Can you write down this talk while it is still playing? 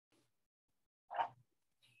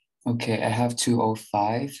Okay, I have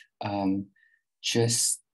 205.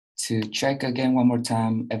 Just to check again one more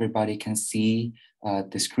time, everybody can see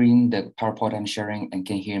the screen, the PowerPoint I'm sharing, and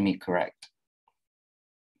can hear me correct.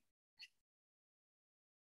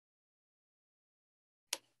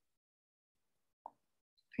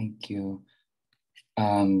 Thank you.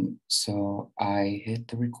 So I hit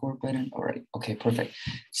the record button. All right. Okay, perfect.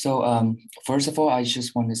 So first of all, I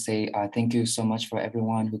just want to say thank you so much for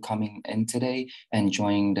everyone who coming in today and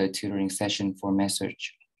joining the tutoring session for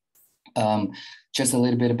message. Just a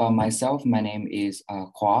little bit about myself. My name is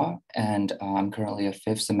Kwa, and I'm currently a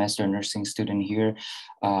 5th semester nursing student here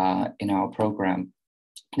in our program.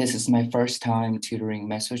 This is my first time tutoring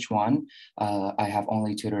Message 1. I have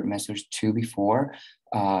only tutored Message 2 before,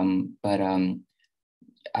 but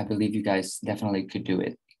I believe you guys definitely could do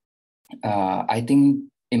it. I think,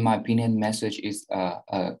 in my opinion, Message is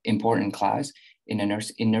an important class in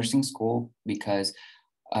nursing school because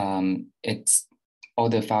it's all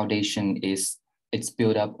the foundation it's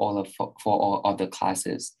built up for all of the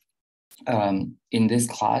classes. In this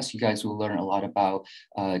class, you guys will learn a lot about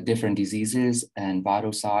different diseases and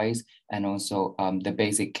vital signs, and also the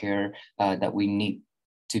basic care that we need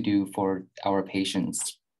to do for our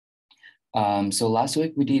patients. So last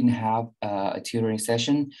week we didn't have a tutoring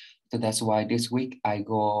session, so that's why this week I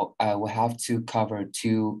will have to cover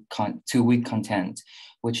two-week content,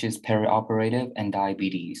 which is perioperative and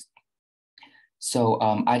diabetes. So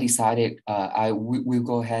I decided we'll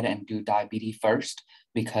go ahead and do diabetes first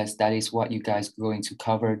because that is what you guys are going to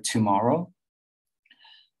cover tomorrow.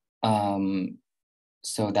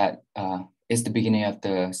 So that is the beginning of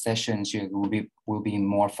the sessions. You will be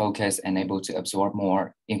more focused and able to absorb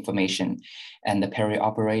more information. And the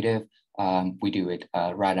perioperative, we do it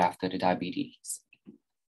right after the diabetes.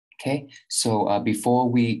 Okay, so before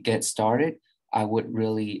we get started, I would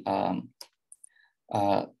really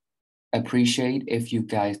appreciate if you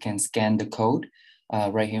guys can scan the code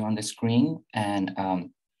right here on the screen and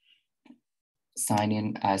sign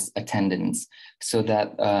in as attendance so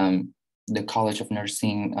that the College of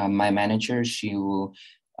Nursing, my manager, she will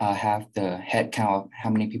have the head count of how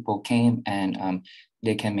many people came, and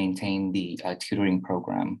they can maintain the tutoring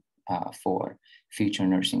program for future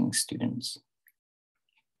nursing students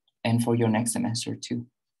and for your next semester too.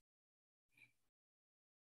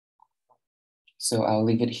 So I'll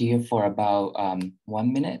leave it here for about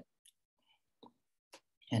 1 minute,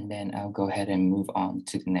 and then I'll go ahead and move on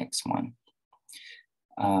to the next one.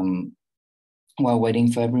 While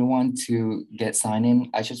waiting for everyone to get signed in,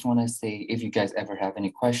 I just want to say, if you guys ever have any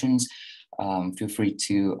questions, feel free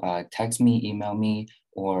to text me, email me,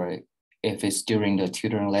 or if it's during the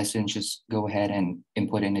tutoring lesson, just go ahead and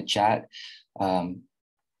input in the chat. I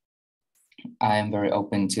am very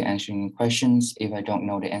open to answering questions. If I don't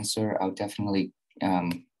know the answer, I'll definitely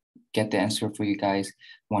get the answer for you guys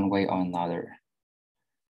one way or another.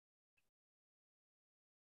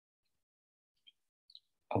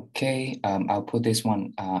 Okay, I'll put this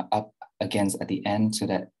one up again at the end so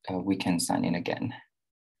that we can sign in again.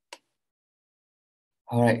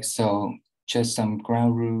 All right, so just some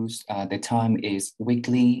ground rules. The time is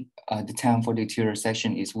weekly. The time for the tutor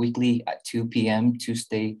session is weekly at 2 p.m.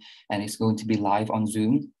 Tuesday, and it's going to be live on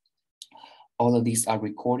Zoom. All of these are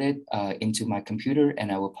recorded into my computer, and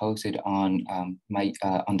I will post it on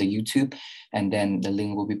on the YouTube, and then the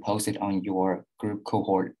link will be posted on your group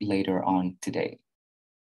cohort later on today.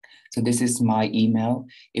 So this is my email.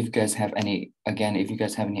 If you guys have any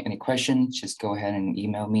questions, just go ahead and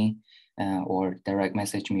email me or direct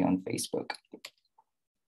message me on Facebook.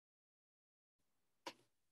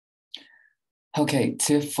 Okay,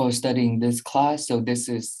 tip for studying this class. So this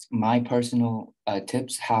is my personal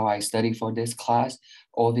tips, how I study for this class.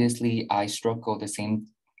 Obviously, I struggle the same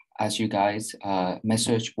as you guys.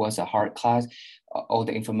 Message was a hard class. All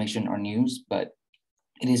the information are news, but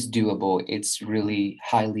it is doable. It's really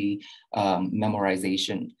highly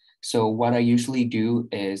memorization. So what I usually do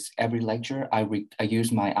is every lecture, I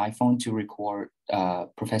use my iPhone to record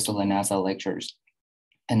Professor Lanasa lectures.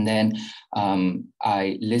 And then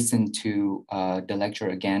I listen to the lecture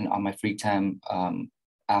again on my free time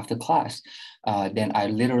after class. Then I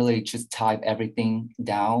literally just type everything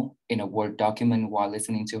down in a Word document while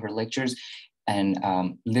listening to her lectures, and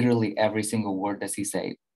literally every single word that she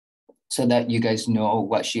said, so that you guys know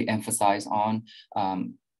what she emphasized on.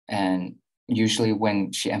 And usually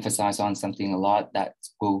when she emphasized on something a lot, that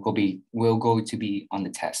will go to be on the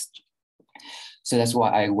test. So that's why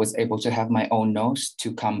I was able to have my own notes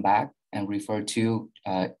to come back and refer to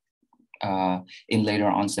in later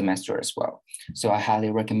on semester as well. So I highly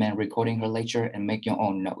recommend recording her lecture and make your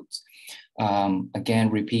own notes. Again,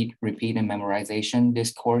 repeat and memorization.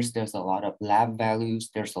 This course, there's a lot of lab values.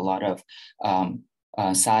 There's a lot of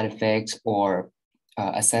side effects or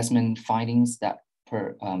assessment findings that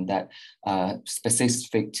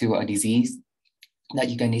specific to a disease that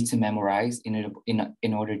you're gonna need to memorize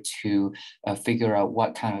in order to figure out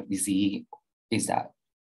what kind of disease is that.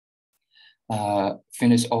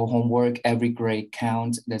 Finish all homework, every grade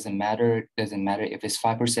counts, doesn't matter if it's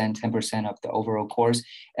 5%, 10% of the overall course,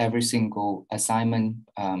 every single assignment,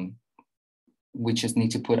 we just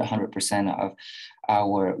need to put 100% of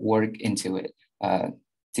our work into it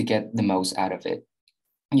to get the most out of it.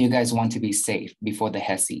 You guys want to be safe before the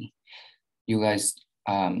HESI. You guys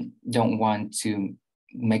don't want to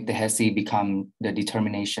make the HESI become the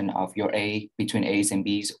determination of your between A's and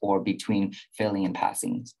B's or between failing and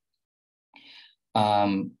passing.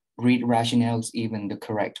 Read rationales, even the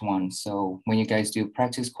correct ones. So when you guys do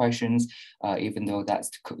practice questions, even though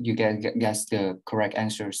you guess the correct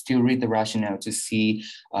answer, still read the rationale to see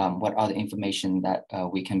what other information that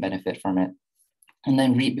we can benefit from it. And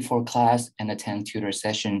then read before class and attend tutor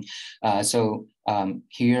session.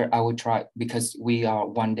 Here I would try, because we are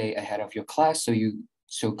one day ahead of your class,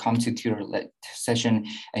 so come to tutor session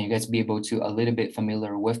and you guys be able to a little bit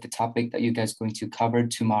familiar with the topic that you guys going to cover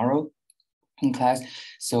tomorrow in class.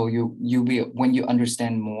 So you'll be, when you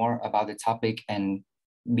understand more about the topic and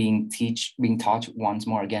being taught once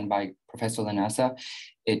more again by Professor Lanasa,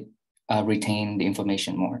 it retain the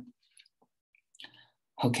information more.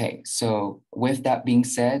 Okay, so with that being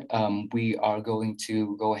said, we are going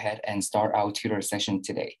to go ahead and start our tutor session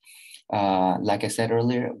today. Like I said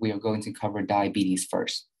earlier, we are going to cover diabetes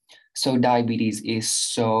first. So diabetes is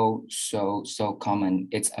so common.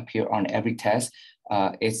 It's appear on every test.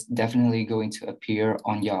 It's definitely going to appear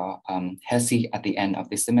on your HESI at the end of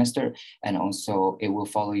this semester, and also it will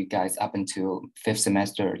follow you guys up until 5th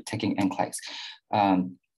semester taking NCLEX.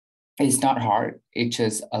 It's not hard. It's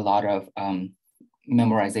just a lot of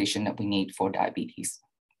memorization that we need for diabetes.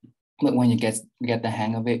 But when you get the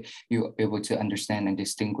hang of it, you're able to understand and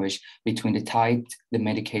distinguish between the type, the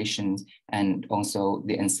medications, and also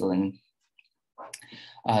the insulin.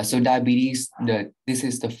 So diabetes, this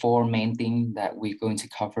is the 4 main things that we're going to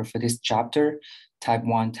cover for this chapter: type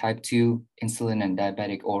 1, type 2, insulin, and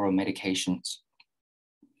diabetic oral medications.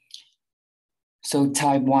 So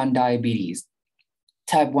type 1 diabetes.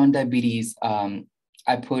 Type 1 diabetes,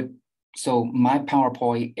 so my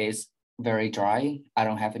PowerPoint is very dry. I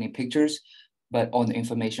don't have any pictures, but all the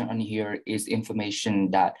information on here is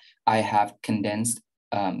information that I have condensed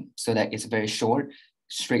so that it's very short,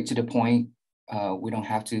 straight to the point. We don't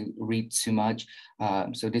have to read too much.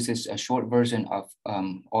 So this is a short version of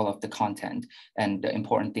all of the content and the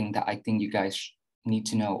important thing that I think you guys need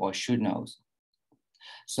to know or should know.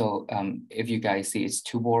 So if you guys see it's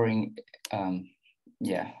too boring,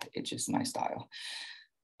 yeah, it's just my style.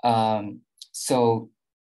 So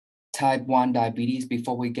type 1 diabetes,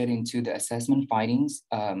 before we get into the assessment findings,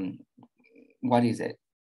 what is it?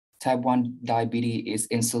 Type 1 diabetes is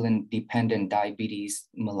insulin-dependent diabetes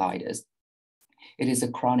mellitus. It is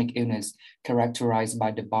a chronic illness characterized by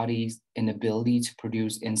the body's inability to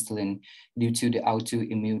produce insulin due to the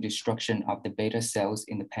autoimmune destruction of the beta cells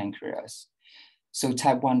in the pancreas. So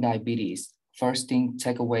type 1 diabetes, first thing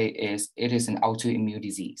takeaway is it is an autoimmune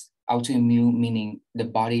disease. Autoimmune meaning the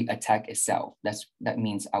body attack itself. That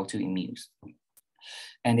means autoimmune.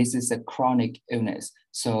 And this is a chronic illness.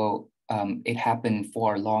 So it happened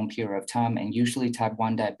for a long period of time, and usually type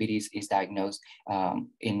 1 diabetes is diagnosed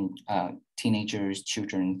in teenagers,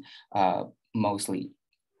 children, mostly.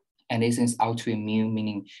 And this is autoimmune,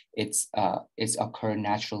 meaning it's occurred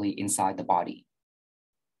naturally inside the body.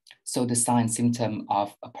 So the sign symptom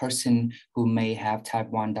of a person who may have type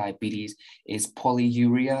 1 diabetes is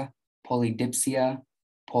polyuria, polydipsia,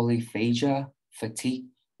 polyphagia, fatigue,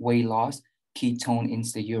 weight loss, ketone in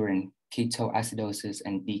the urine, ketoacidosis,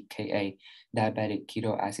 and DKA, diabetic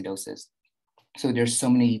ketoacidosis. So there's so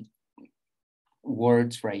many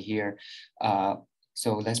words right here.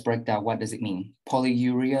 So let's break down, what does it mean?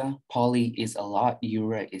 Polyuria, poly is a lot,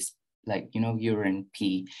 uria is like, urine,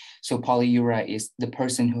 pee. So polyuria is the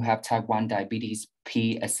person who have type 1 diabetes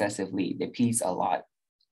pee excessively, they pees a lot.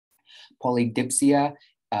 Polydipsia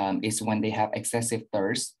is when they have excessive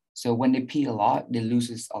thirst. So when they pee a lot, they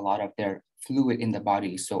loses a lot of their fluid in the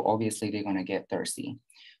body. So obviously they're gonna get thirsty.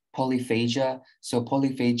 Polyphagia, so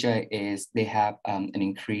polyphagia is they have an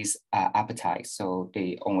increased appetite. So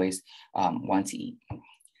they always want to eat.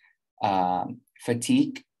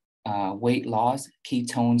 Fatigue, weight loss,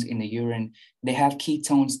 ketones in the urine. They have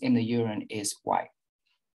ketones in the urine is white.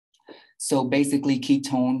 So basically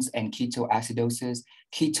ketones and ketoacidosis,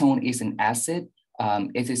 Ketone is an acid.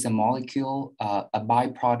 It is a molecule, a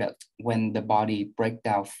byproduct when the body breaks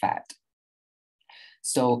down fat.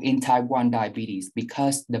 So in type 1 diabetes,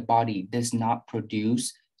 because the body does not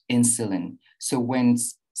produce insulin, so when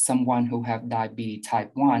someone who have diabetes type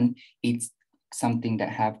 1 eats something that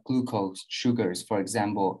have glucose, sugars, for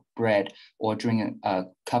example, bread, or drink a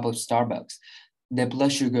cup of Starbucks, their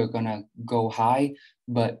blood sugar gonna go high,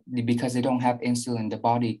 but because they don't have insulin, the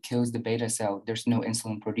body kills the beta cell, there's no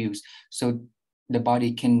insulin produced. So the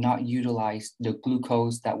body cannot utilize the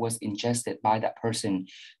glucose that was ingested by that person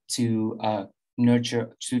to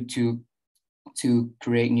nurture, to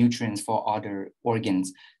create nutrients for other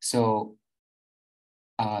organs. So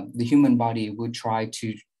the human body would try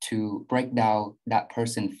to break down that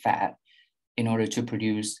person fat in order to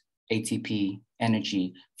produce ATP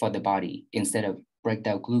energy for the body instead of break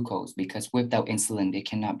down glucose, because without insulin, they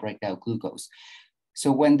cannot break down glucose.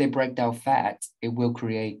 So when they break down fat, it will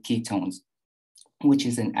create ketones, which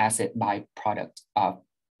is an acid byproduct of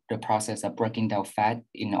the process of breaking down fat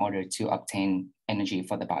in order to obtain energy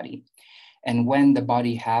for the body. And when the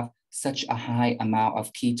body have such a high amount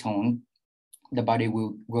of ketone, the body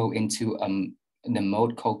will go into the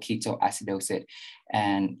mode called ketoacidosis,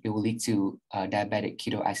 and it will lead to diabetic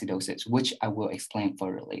ketoacidosis, which I will explain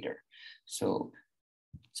further later. So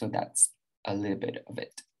that's a little bit of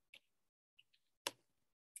it.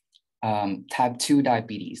 Type 2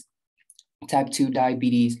 diabetes. Type 2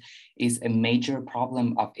 diabetes is a major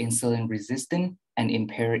problem of insulin resistance and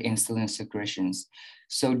impaired insulin secretions.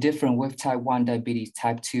 So different with type 1 diabetes,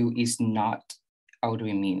 type 2 is not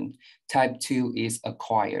autoimmune. Type 2 is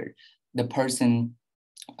acquired. The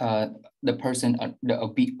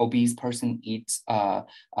obese person eats,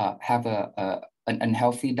 have an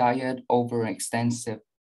unhealthy diet over an extensive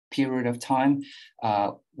period of time,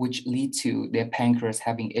 which lead to their pancreas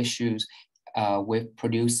having issues with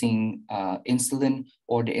producing insulin,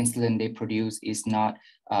 or the insulin they produce is not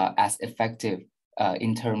as effective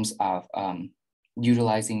in terms of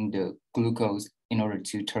utilizing the glucose in order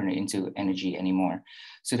to turn it into energy anymore.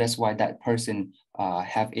 So that's why that person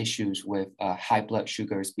have issues with high blood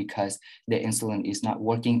sugars, because the insulin is not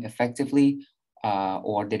working effectively,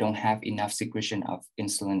 or they don't have enough secretion of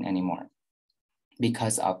insulin anymore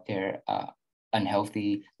because of their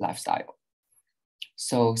unhealthy lifestyle.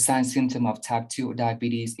 So signs and symptoms of type 2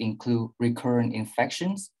 diabetes include recurrent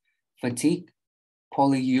infections, fatigue,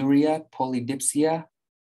 polyuria, polydipsia,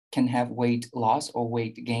 can have weight loss or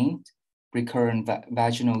weight gain, recurrent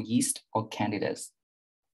vaginal yeast or candidas.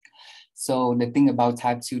 So the thing about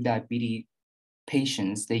type 2 diabetes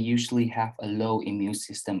patients, they usually have a low immune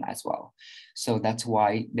system as well. So that's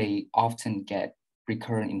why they often get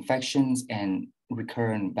recurrent infections and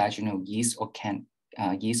recurrent vaginal yeast or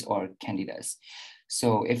candidas.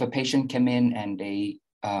 So if a patient came in and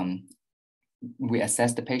we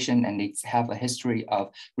assess the patient and they have a history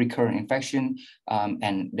of recurrent infection,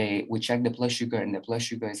 and we check the blood sugar and the blood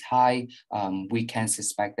sugar is high, we can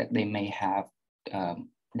suspect that they may have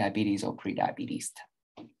diabetes or prediabetes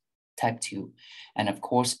type 2. And of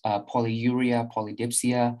course, polyuria,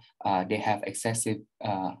 polydipsia, they have excessive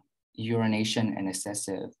urination and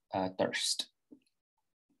excessive thirst.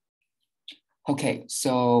 Okay,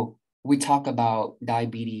 so we talk about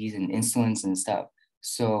diabetes and insulins and stuff.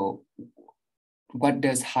 So what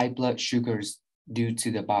does high blood sugars do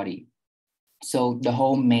to the body? So the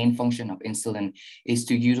whole main function of insulin is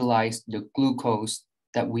to utilize the glucose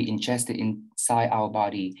that we ingested inside our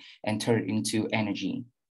body and turn it into energy.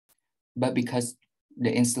 But because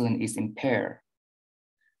the insulin is impaired,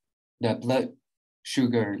 the blood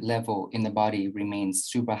sugar level in the body remains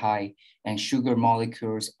super high, and sugar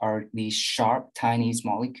molecules are these sharp, tiny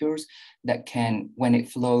molecules that can, when it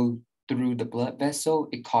flows through the blood vessel,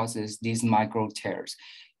 it causes these micro tears.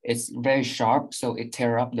 It's very sharp, so it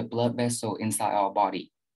tears up the blood vessel inside our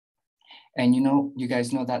body. And you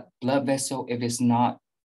guys know that blood vessel, if it's not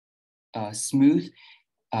smooth,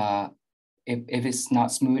 if it's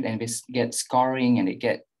not smooth and if it gets scarring and it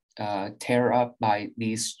gets tear up by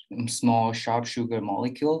these small sharp sugar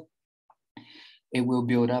molecule, it will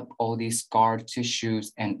build up all these scar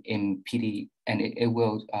tissues and impede, and it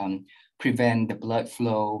will prevent the blood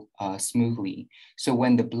flow smoothly. So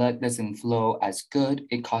when the blood doesn't flow as good,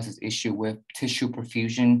 it causes issue with tissue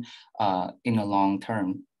perfusion in the long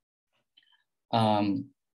term.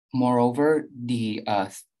 Moreover, the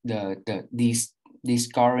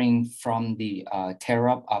scarring from the tear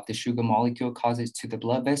up of the sugar molecule causes to the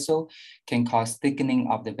blood vessel, can cause thickening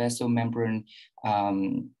of the vessel membrane,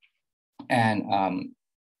 and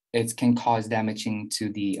it can cause damaging to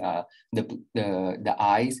the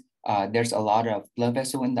eyes there's a lot of blood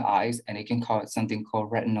vessel in the eyes, and it can cause something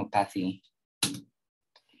called retinopathy,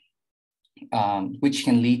 which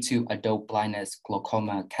can lead to adult blindness,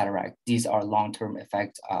 glaucoma, cataract. These are long-term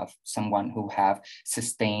effects of someone who have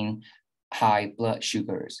sustained high blood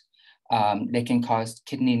sugars. They can cause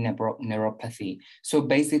kidney neuropathy. So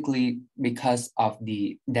basically, because of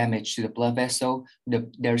the damage to the blood vessel,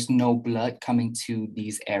 there's no blood coming to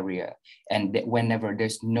these area. And whenever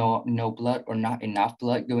there's no blood or not enough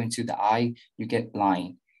blood going to the eye, you get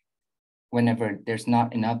blind. Whenever there's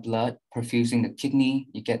not enough blood perfusing the kidney,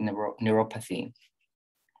 you get neuropathy.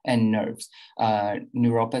 And nerves.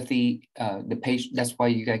 Neuropathy, the patient, that's why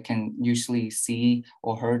you guys can usually see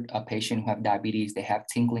or heard a patient who have diabetes, they have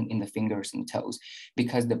tingling in the fingers and toes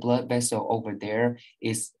because the blood vessel over there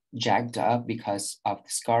is jacked up because of the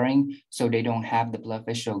scarring. So they don't have the blood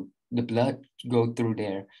vessel, the blood go through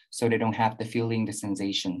there. So they don't have the feeling, the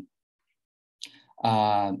sensation.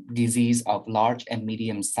 Disease of large and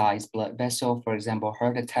medium-sized blood vessel, for example,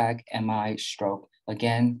 heart attack, MI, stroke.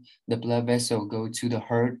 Again, the blood vessel go to the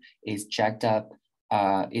heart, is jacked up,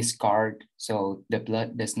 is scarred, so the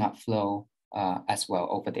blood does not flow as well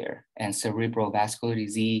over there. And cerebral vascular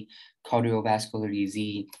disease, cardiovascular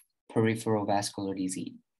disease, peripheral vascular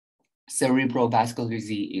disease. Cerebral vascular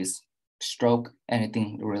disease is stroke,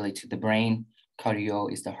 anything related to the brain. Cardio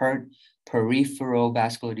is the heart. Peripheral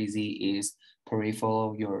vascular disease is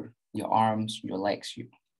peripheral, your arms, your legs.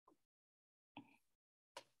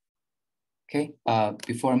 Okay,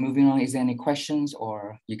 before moving on, is there any questions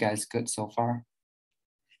or you guys good so far?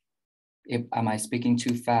 Am I speaking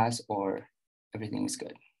too fast or everything is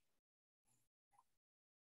good?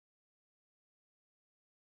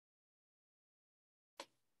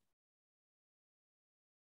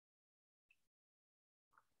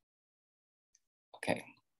 Okay,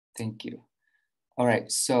 thank you. All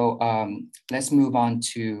right, so let's move on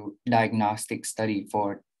to diagnostic study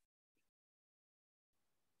for.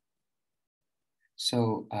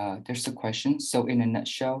 So there's a question. So in a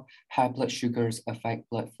nutshell, high blood sugars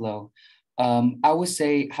affect blood flow. I would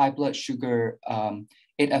say high blood sugar,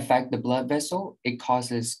 it affects the blood vessel. It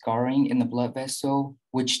causes scarring in the blood vessel,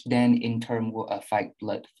 which then in turn will affect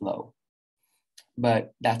blood flow.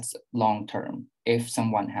 But that's long term if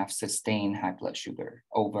someone has sustained high blood sugar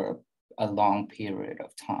over a long period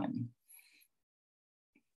of time.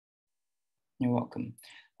 You're welcome.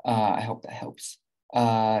 I hope that helps.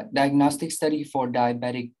 Diagnostic study for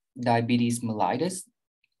diabetes mellitus.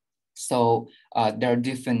 So there are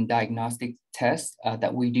different diagnostic tests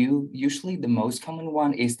that we do. Usually the most common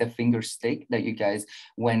one is the finger stick that you guys,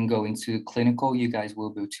 when going to clinical, you guys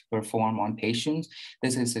will be able to perform on patients.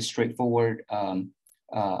 This is a straightforward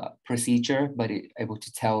procedure, but it's able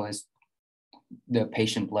to tell us the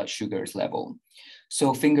patient blood sugars level.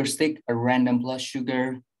 So finger stick, a random blood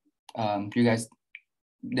sugar, you guys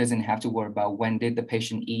doesn't have to worry about when did the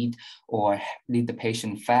patient eat or did the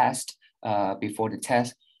patient fast before the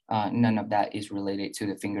test. None of that is related to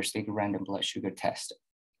the finger stick random blood sugar test.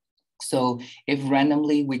 So if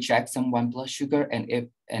randomly we check someone's blood sugar and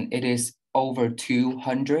it is over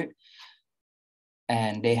 200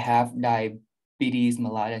 and they have diabetes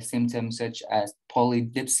mellitus symptoms such as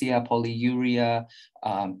polydipsia, polyuria,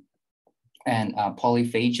 and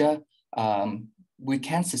polyphagia, we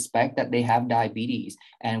can suspect that they have diabetes,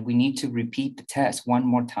 and we need to repeat the test one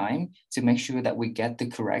more time to make sure that we get the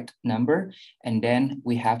correct number, and then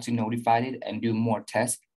we have to notify it and do more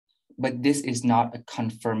tests. But this is not a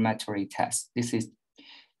confirmatory test. This is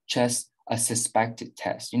just a suspected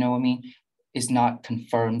test. You know what I mean? It's not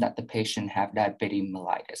confirmed that the patient have diabetes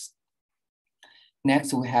mellitus.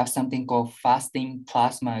 Next, we have something called fasting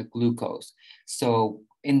plasma glucose. So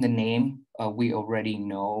in the name, we already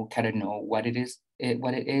kind of know what it is.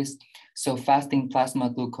 So fasting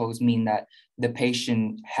plasma glucose mean that the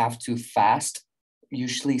patient have to fast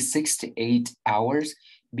usually 6 to 8 hours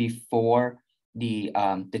before the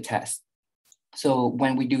test. So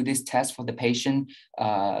when we do this test for the patient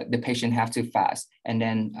have to fast. And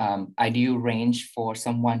then ideal range for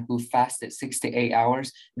someone who fasted 6 to 8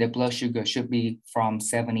 hours, the blood sugar should be from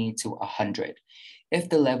 70 to 100. If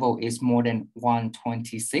the level is more than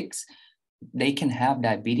 126, they can have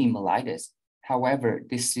diabetes mellitus. However,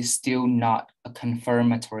 this is still not a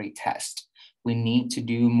confirmatory test. We need to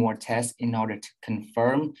do more tests in order to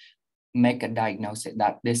confirm, make a diagnosis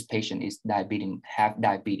that this patient is have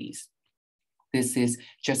diabetes. This is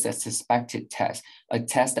just a suspected test, a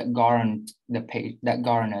test that guarantees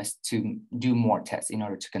us to do more tests in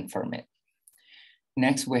order to confirm it.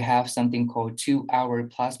 Next, we have something called 2-hour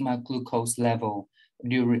plasma glucose level.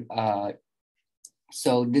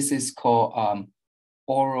 So this is called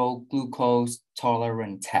oral glucose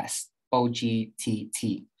tolerance test,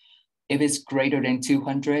 OGTT. If it's greater than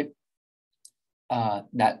 200,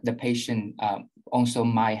 that the patient also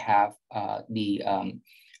might have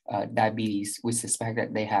diabetes. We suspect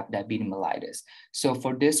that they have diabetes mellitus. So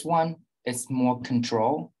for this one, it's more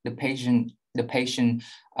control. We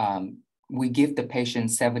give the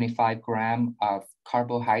patient 75 grams of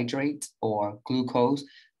carbohydrate or glucose.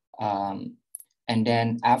 And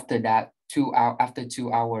then after that, after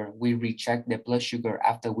 2 hours, we recheck the blood sugar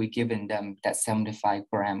after we given them that 75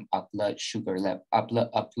 grams of blood sugar level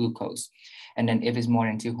of glucose. And then if it's more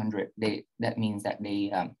than 200, that means that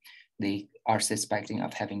they are suspecting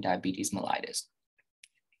of having diabetes mellitus.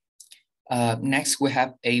 Next, we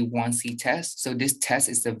have A1C test. So this test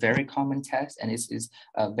is a very common test, and it is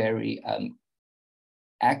a very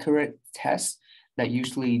accurate test that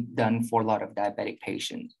usually done for a lot of diabetic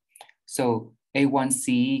patients. So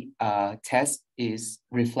A1C test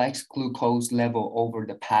reflects glucose level over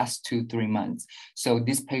the past 2-3 months. So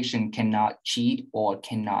this patient cannot cheat or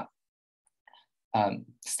cannot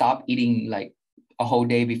stop eating like a whole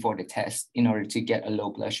day before the test in order to get a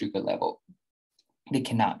low blood sugar level. They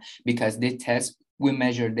cannot, because this test will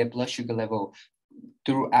measure their blood sugar level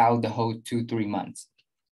throughout the whole 2-3 months.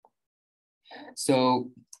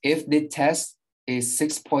 So if the test is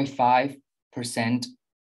 6.5%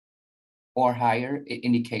 or higher, it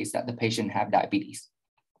indicates that the patient have diabetes.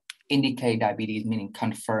 Indicate diabetes, meaning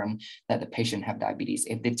confirm that the patient have diabetes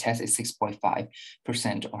if the test is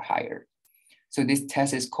 6.5% or higher. So this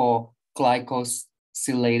test is called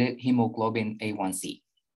glycosylated hemoglobin A1C.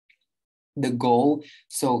 The goal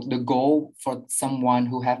for someone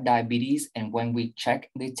who have diabetes, and when we check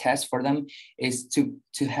the test for them, is to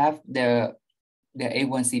have the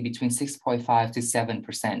A1C between 6.5 to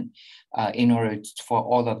 7% in order for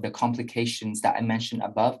all of the complications that I mentioned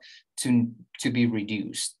above to be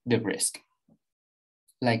reduced, the risk,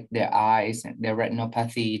 like their eyes, and their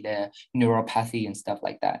retinopathy, their neuropathy, and stuff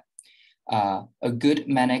like that. A good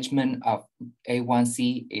management of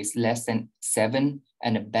A1C is less than 7,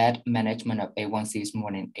 and a bad management of A1C is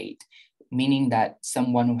more than 8, meaning that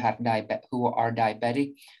someone who are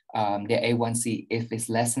diabetic, their A1C, if it's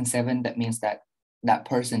less than 7, that means that that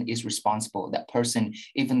person is responsible. That person,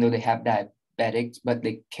 even though they have diabetics, but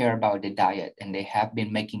they care about the diet and they have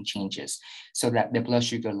been making changes so that the blood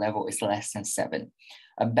sugar level is less than 7.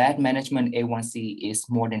 A bad management A1C is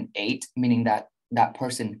more than 8, meaning that that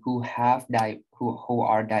person who are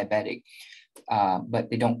diabetic, but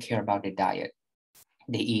they don't care about the diet.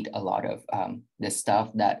 They eat a lot of the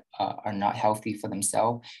stuff that are not healthy for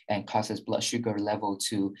themselves and causes blood sugar level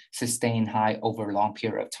to sustain high over a long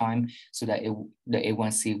period of time, so that the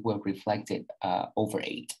A1C will reflect it over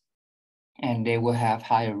 8. And they will have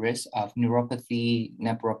higher risk of neuropathy,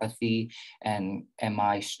 nephropathy, and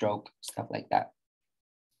MI, stroke, stuff like that.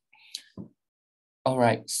 All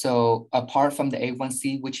right, so apart from the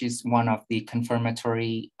A1C, which is one of the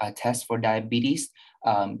confirmatory tests for diabetes,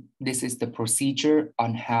 this is the procedure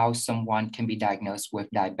on how someone can be diagnosed with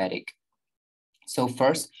diabetic. So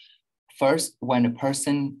first, when a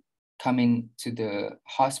person come to the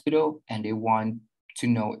hospital and they want to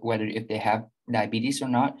know whether if they have diabetes or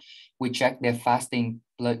not, we check their fasting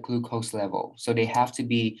blood glucose level. So they have to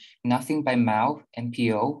be nothing by mouth,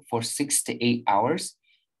 NPO, for 6 to 8 hours.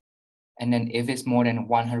 And then if it's more than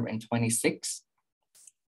 126,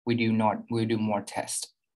 we do more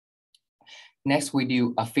tests. Next, we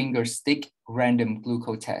do a finger stick random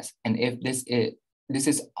glucose test. And if this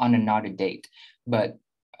is on another date, but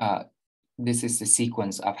this is the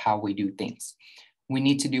sequence of how we do things. We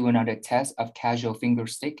need to do another test of casual finger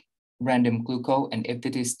stick random glucose. And if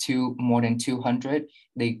it is more than 200,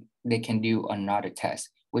 they can do another test,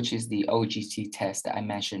 which is the OGT test that I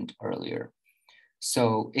mentioned earlier.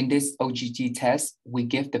 So in this OGT test, we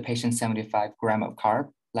give the patient 75 grams of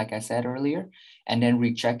carb, like I said earlier, and then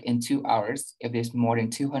we check in 2 hours. If it's more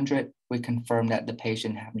than 200, we confirm that the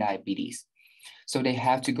patient have diabetes. So they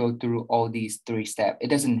have to go through all these 3 steps.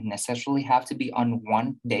 It doesn't necessarily have to be on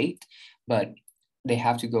one date, but they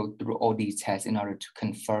have to go through all these tests in order to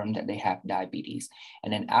confirm that they have diabetes.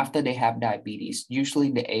 And then after they have diabetes,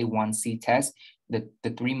 usually the A1C test, the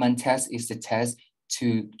 3-month test is the test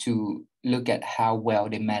to look at how well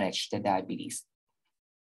they manage the diabetes.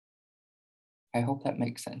 I hope that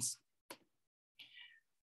makes sense.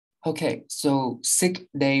 Okay, so sick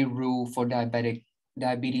day rule for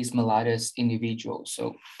diabetes mellitus individuals.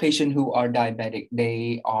 So patients who are diabetic,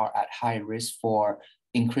 they are at high risk for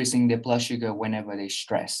increasing their blood sugar whenever they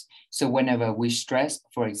stress. So whenever we stress,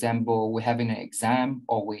 for example, we're having an exam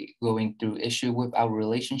or we're going through issue with our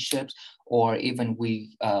relationships, or even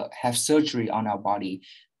we have surgery on our body,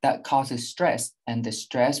 that causes stress, and the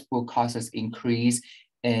stress will cause us increase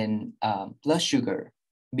in blood sugar.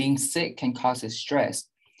 Being sick can cause us stress.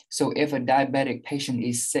 So if a diabetic patient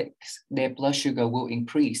is sick, their blood sugar will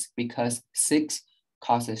increase because sick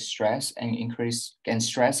causes stress and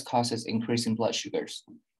stress causes increase in blood sugars.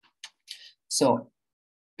 So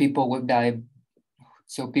diabetic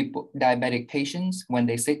patients, when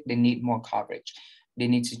they're sick, they need more coverage. They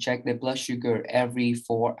need to check their blood sugar every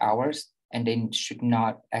 4 hours, and they should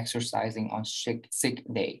not exercising on sick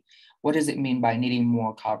day. What does it mean by needing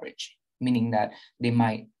more coverage? Meaning that they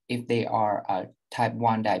might, if they are type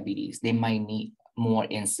 1 diabetes, they might need more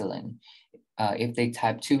insulin. If they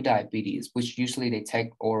type 2 diabetes, which usually they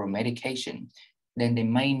take oral medication, then they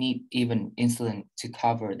might need even insulin to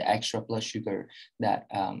cover the extra blood sugar that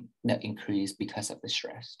increase because of the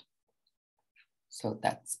stress. So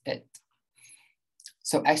that's it.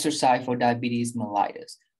 So exercise for diabetes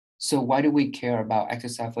mellitus. So why do we care about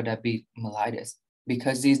exercise for diabetes mellitus?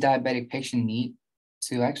 Because these diabetic patients need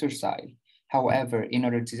to exercise. However, in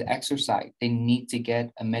order to exercise, they need to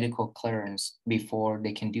get a medical clearance before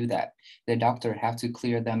they can do that. The doctor have to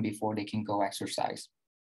clear them before they can go exercise.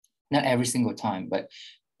 Not every single time, but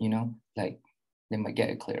like they might get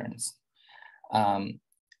a clearance.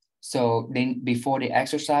 So before they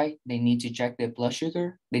exercise, they need to check their blood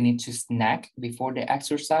sugar. They need to snack before they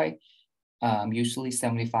exercise, usually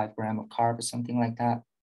 75 grams of carb or something like that.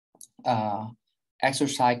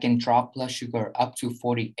 Exercise can drop blood sugar up to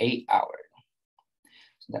 48 hours.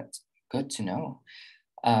 That's good to know.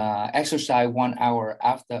 Exercise 1 hour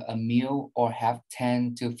after a meal, or have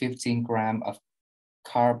 10 to 15 grams of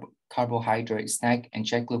carbohydrate snack, and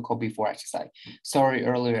check glucose before exercise. Sorry,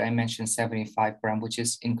 earlier I mentioned 75 grams, which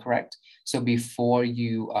is incorrect. So before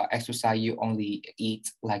you exercise, you only eat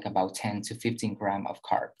like about 10 to 15 grams of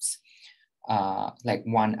carbs, like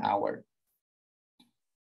 1 hour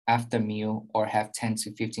after meal, or have 10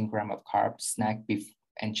 to 15 grams of carbs snack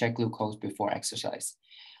and check glucose before exercise.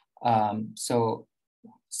 So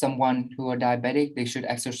someone who are diabetic, they should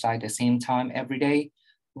exercise the same time every day,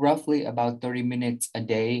 roughly about 30 minutes a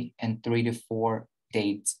day and 3 to 4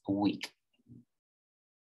 days a week.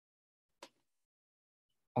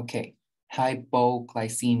 Okay,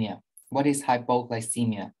 hypoglycemia. What is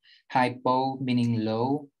hypoglycemia? Hypo meaning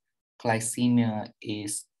low, glycemia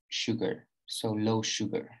is sugar, so low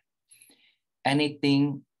sugar.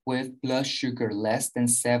 Anything with blood sugar less than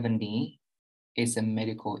 70 is a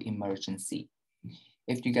medical emergency.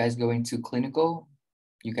 If you guys go into clinical,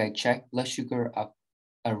 you guys check blood sugar of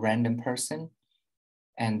a random person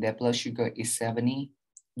and their blood sugar is 70,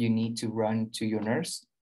 you need to run to your nurse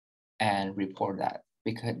and report that,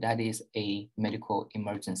 because that is a medical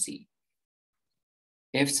emergency.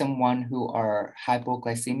 If someone who are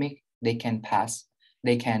hypoglycemic, they can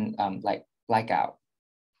like black out.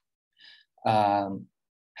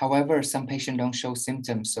 However, some patients don't show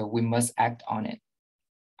symptoms, so we must act on it.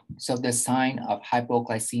 So the sign of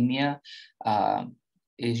hypoglycemia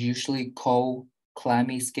is usually cold,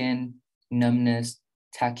 clammy skin, numbness,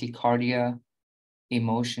 tachycardia,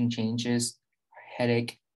 emotion changes,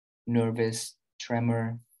 headache, nervous,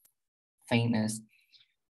 tremor, faintness,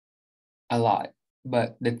 a lot.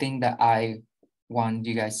 But the thing that I want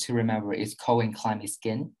you guys to remember is cold and clammy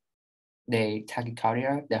skin. They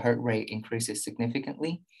tachycardia, the heart rate increases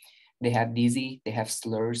significantly. They have dizzy, they have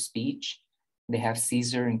slurred speech, they have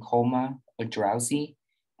seizure and coma or drowsy,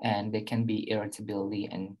 and they can be irritability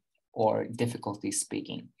or difficulty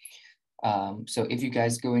speaking. So if you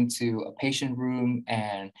guys go into a patient room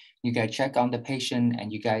and you guys check on the patient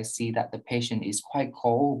and you guys see that the patient is quite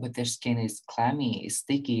cold, but their skin is clammy, is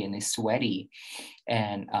sticky, and is sweaty,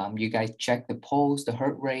 and you guys check the pulse, the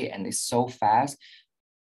heart rate, and it's so fast,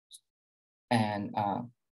 and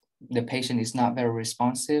the patient is not very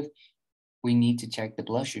responsive, we need to check the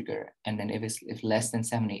blood sugar. And then if less than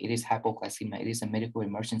 70, it is hypoglycemia, it is a medical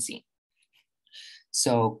emergency.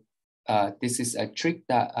 So this is a trick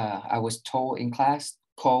that I was told in class: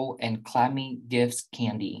 cold and clammy gives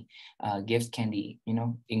candy.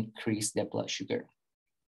 Increase their blood sugar.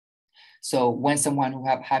 So when someone who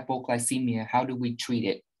have hypoglycemia, how do we treat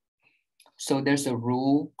it? So there's a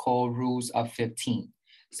rule called rules of 15.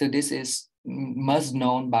 So this is must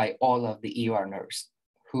known by all of the ER nurses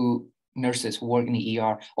who work in the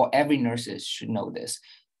ER, or every nurses should know this.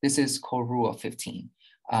 This is called rule of 15.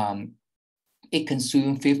 It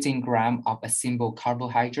consumes 15 grams of a simple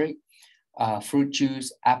carbohydrate. fruit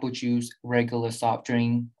juice, apple juice, regular soft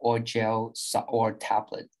drink, or gel or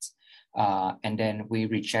tablets. And then we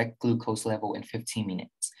recheck glucose level in 15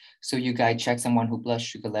 minutes. So you guys check someone who blood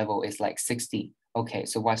sugar level is like 60. Okay,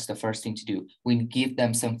 so what's the first thing to do? We give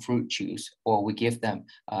them some fruit juice, or we give them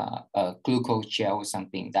a glucose gel or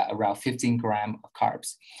something that around 15 grams of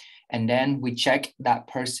carbs. And then we check that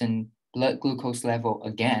person blood glucose level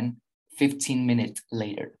again 15 minutes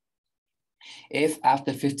later. If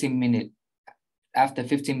after 15 minutes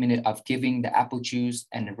of giving the apple juice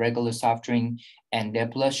and the regular soft drink and their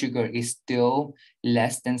blood sugar is still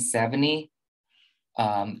less than 70,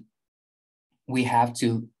 we have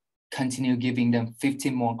to continue giving them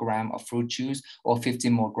 15 more grams of fruit juice or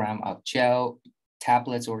 15 more grams of gel,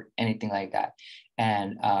 tablets, or anything like that.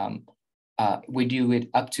 And we do it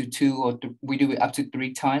up to we do it up to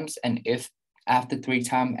 3 times. And if after 3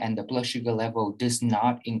 times and the blood sugar level does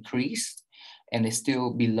not increase and is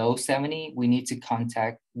still below 70, we need to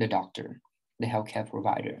contact the doctor, the healthcare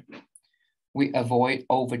provider. We avoid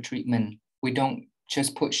over treatment. We don't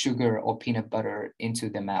just put sugar or peanut butter into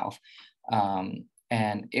the mouth.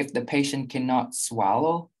 And if the patient cannot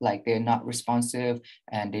swallow, like they're not responsive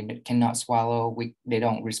and they cannot swallow, they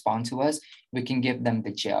don't respond to us, we can give them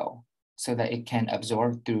the gel so that it can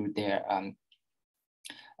absorb through their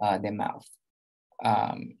mouth.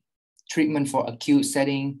 Treatment for acute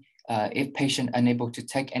setting, if patient unable to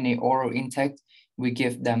take any oral intake, we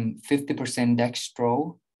give them 50%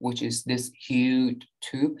 dextro, which is this huge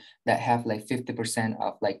tube that have like 50%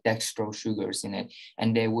 of like dextro sugars in it.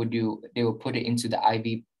 And they will put it into the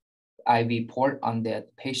IV port on the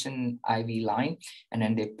patient IV line, and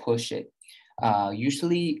then they push it.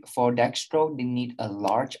 Usually for dextro, they need a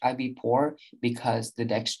large IV port because the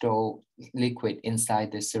dextro liquid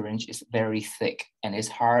inside the syringe is very thick and it's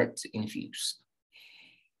hard to infuse.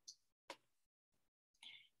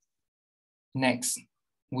 Next,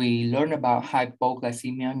 we learn about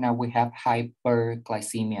hypoglycemia. Now we have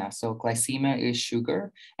hyperglycemia. So glycemia is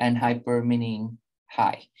sugar and hyper meaning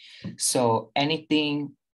high. So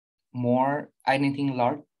anything larger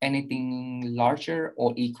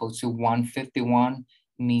or equal to 151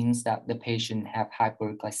 means that the patient have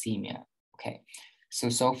hyperglycemia. Okay,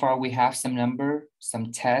 so far we have some number,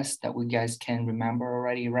 some tests that we guys can remember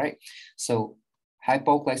already, right? So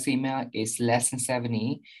hypoglycemia is less than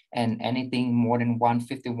 70, and anything more than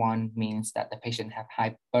 151 means that the patient have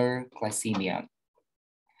hyperglycemia.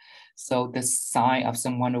 So the sign of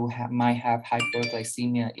someone who might have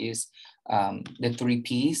hyperglycemia is the 3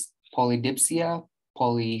 Ps: polydipsia,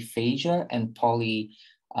 polyphagia, and polydipsia,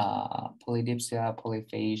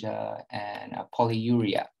 polyphagia, and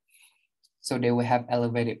polyuria. So they will have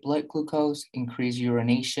elevated blood glucose, increased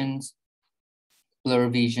urinations,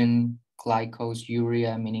 blurred vision,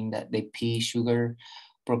 glycosuria, meaning that they pee sugar,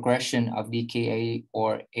 progression of DKA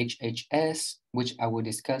or HHS, which I will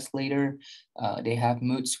discuss later. They have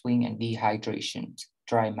mood swing and dehydration,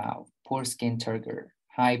 dry mouth, poor skin turgor,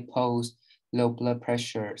 high pulse, low blood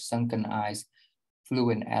pressure, sunken eyes,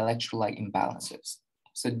 fluid and electrolyte imbalances.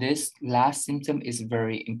 So this last symptom is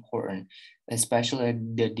very important, especially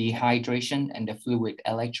the dehydration and the fluid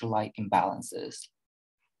electrolyte imbalances.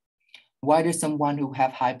 Why does someone who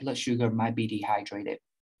have high blood sugar might be dehydrated?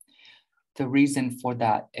 The reason for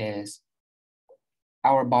that is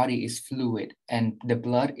our body is fluid and the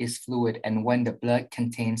blood is fluid. And when the blood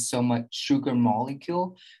contains so much sugar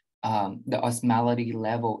molecule, the osmolality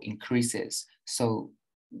level increases. So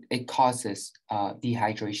it causes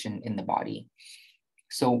dehydration in the body.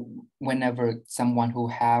 So whenever someone who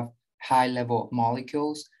have high level of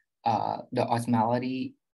molecules, the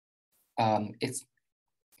osmolality,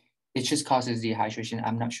 it just causes dehydration.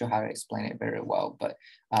 I'm not sure how to explain it very well, but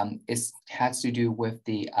it has to do with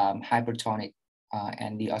the hypertonic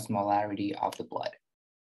and the osmolarity of the blood.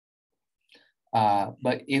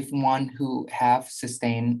 But if one who have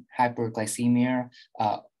sustained hyperglycemia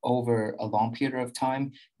over a long period of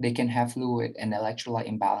time, they can have fluid and electrolyte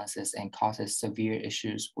imbalances and causes severe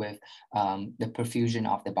issues with the perfusion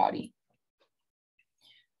of the body.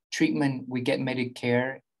 Treatment, we get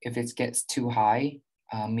Medicare if it gets too high,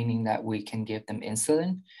 meaning that we can give them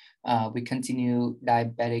insulin. We continue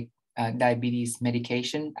diabetes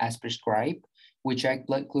medication as prescribed. We check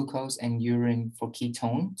blood glucose and urine for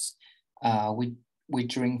ketones. We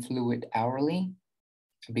drink fluid hourly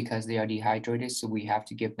because they are dehydrated, so we have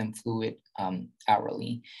to give them fluid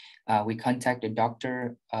hourly. We contact the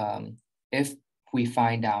doctor if we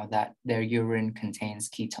find out that their urine contains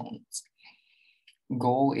ketones.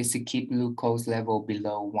 Goal is to keep glucose level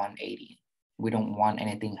below 180. We don't want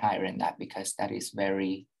anything higher than that because that is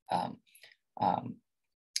very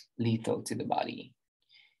lethal to the body.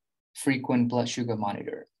 frequent blood sugar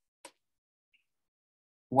monitor.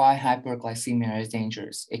 Why hyperglycemia is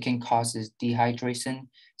dangerous? It can cause dehydration,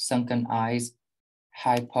 sunken eyes,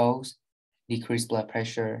 high pulse, decreased blood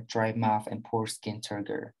pressure, dry mouth, and poor skin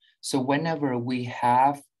turgor. So whenever we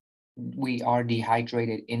are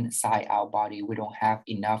dehydrated inside our body, we don't have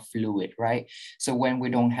enough fluid, right? So when we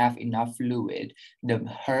don't have enough fluid, the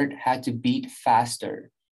heart had to beat faster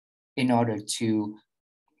in order to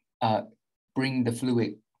bring the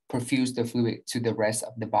fluid, perfuse the fluid to the rest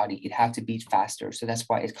of the body. It had to beat faster. So that's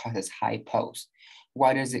why it causes high pulse.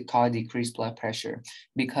 Why does it cause decreased blood pressure?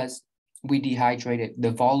 Because we dehydrated,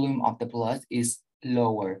 the volume of the blood is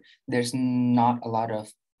lower. There's not a lot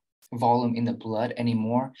of volume in the blood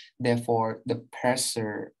anymore. Therefore, the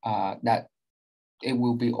pressure that it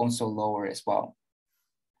will be also lower as well.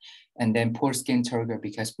 And then poor skin turgor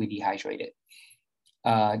because we dehydrated.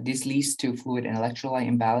 This leads to fluid and electrolyte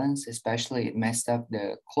imbalance, especially it messed up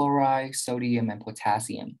the chloride, sodium, and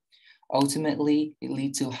potassium. Ultimately, it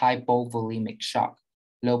leads to hypovolemic shock,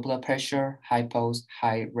 low blood pressure, high pulse,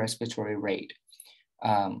 high respiratory rate.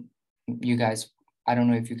 You guys, I don't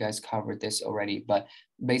know if you guys covered this already, but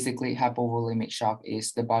basically hypovolemic shock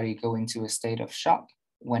is the body going into a state of shock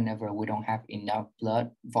whenever we don't have enough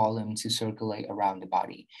blood volume to circulate around the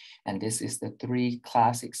body. And this is the 3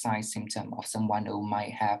 classic sign symptoms of someone who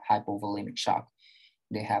might have hypovolemic shock.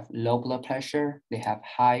 They have low blood pressure, they have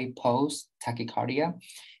high pulse, tachycardia,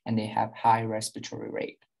 and they have high respiratory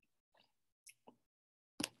rate.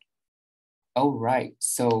 All right,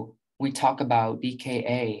 so we talk about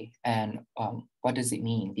DKA and what does it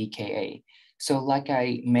mean, DKA? So like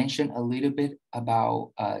I mentioned a little bit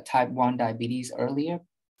about type 1 diabetes earlier.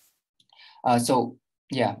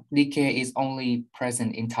 DKA is only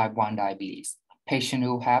present in type 1 diabetes. Patient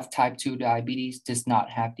who have type 2 diabetes does not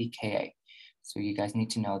have DKA. So you guys need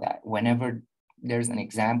to know that. Whenever there's an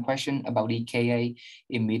exam question about DKA,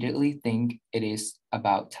 immediately think it is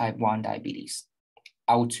about type 1 diabetes,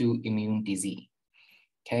 autoimmune disease,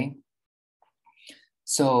 okay?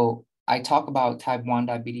 So I talked about type 1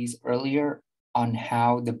 diabetes earlier on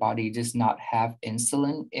how the body does not have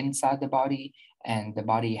insulin inside the body, and the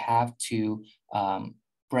body have to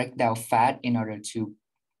break down fat in order to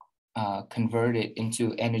convert it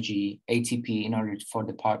into energy, ATP, in order for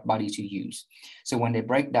the body to use. So when they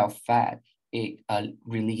break down fat, it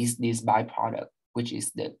release this byproduct, which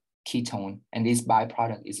is the ketone, and this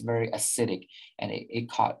byproduct is very acidic, and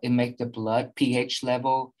it makes the blood pH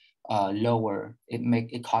level lower.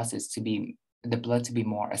 It causes the blood to be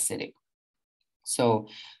more acidic. So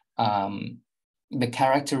the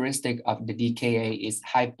characteristic of the DKA is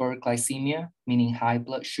hyperglycemia, meaning high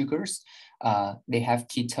blood sugars. They have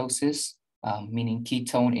ketosis, meaning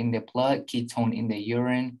ketone in the blood, ketone in the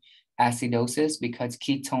urine, acidosis, because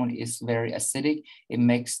ketone is very acidic. It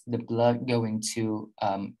makes the blood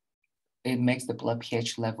it makes the blood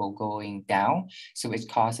pH level going down. So it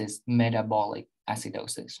causes metabolic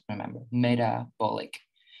acidosis, remember, metabolic.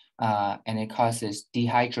 And it causes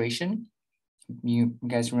dehydration. You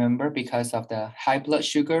guys remember, because of the high blood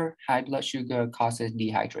sugar causes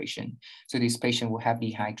dehydration. So this patient will have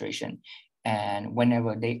dehydration. And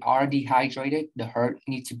whenever they are dehydrated, the heart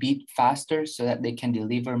needs to beat faster so that they can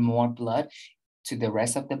deliver more blood to the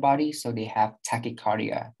rest of the body. So they have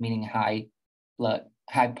tachycardia, meaning high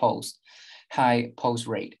pulse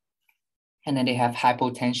rate. And then they have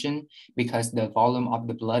hypotension because the volume of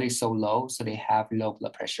the blood is so low, so they have low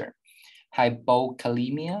blood pressure.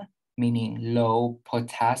 Hypokalemia, meaning low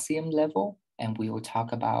potassium level, and we will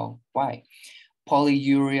talk about why.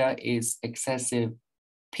 Polyuria is excessive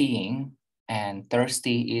peeing, and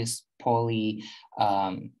thirsty is polyuria,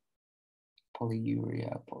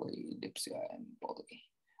 polydipsia, and poly.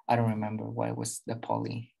 I don't remember what was the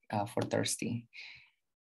poly for thirsty.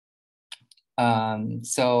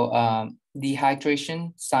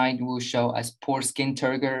 Dehydration sign will show as poor skin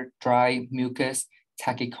turgor, dry mucus,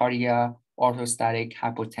 tachycardia, orthostatic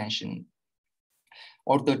hypotension.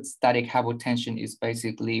 Orthostatic hypotension is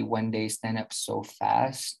basically when they stand up so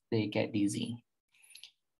fast, they get dizzy.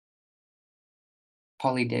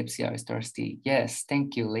 Polydipsia is thirsty. Yes,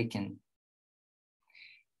 thank you, Lakin.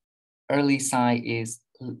 Early sign is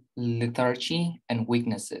lethargy and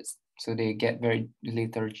weaknesses. So they get very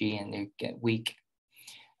lethargy and they get weak.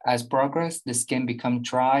 As progress, the skin becomes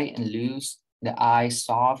dry and loose, the eyes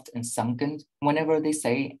soft and sunken. Whenever they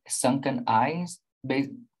say sunken eyes,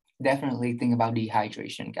 definitely think about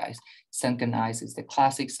dehydration, guys. Sunken eyes is the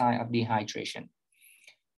classic sign of dehydration.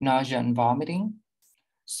 Nausea and vomiting.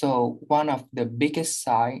 So one of the biggest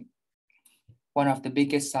sign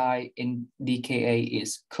in DKA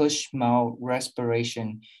is Kussmaul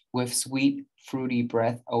respiration with sweet fruity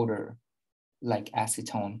breath odor like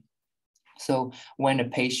acetone. So when a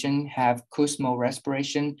patient have Kussmaul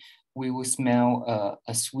respiration, we will smell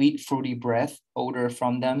a sweet fruity breath odor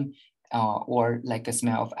from them, or like a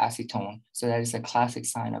smell of acetone. So that is a classic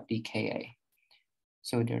sign of DKA.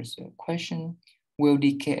 So there's a question, will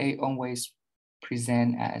DKA always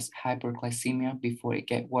present as hyperglycemia before it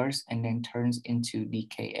gets worse and then turns into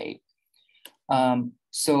DKA?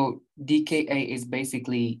 So DKA is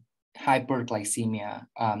basically hyperglycemia.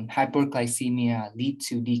 Hyperglycemia lead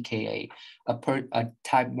to DKA. A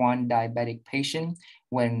type 1 diabetic patient,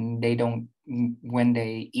 when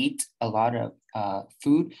they eat a lot of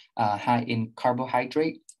food high in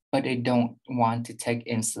carbohydrate, but they don't want to take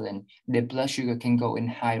insulin, their blood sugar can go in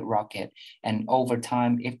high rocket. And over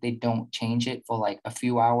time, if they don't change it for like a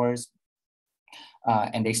few hours,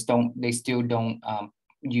 and they still don't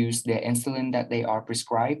use the insulin that they are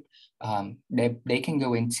prescribed, they can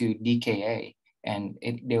go into DKA, and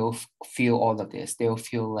they'll feel all of this. They'll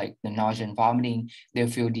feel like the nausea and vomiting. They'll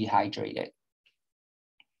feel dehydrated.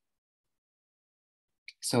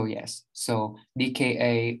 So yes, so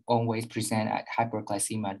DKA always present at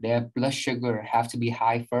hyperglycemia. Their blood sugar have to be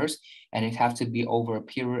high first, and it have to be over a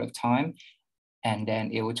period of time, and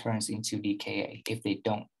then it will turn into DKA if they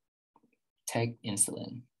don't take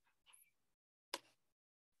insulin.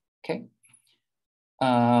 Okay.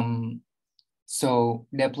 So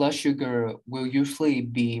their blood sugar will usually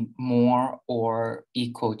be more or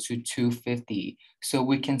equal to 250. So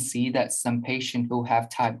we can see that some patients who have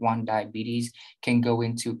type 1 diabetes can go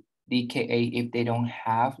into DKA if they don't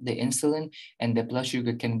have the insulin, and the blood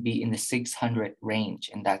sugar can be in the 600 range,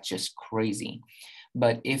 and that's just crazy.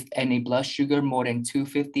 But if any blood sugar more than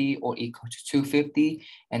 250 or equal to 250,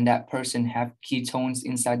 and that person have ketones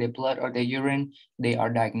inside their blood or their urine, they are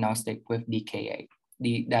diagnosed with DKA,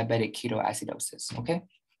 the diabetic ketoacidosis, okay?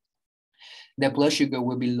 The blood sugar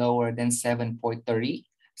will be lower than 7.30.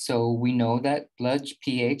 So we know that blood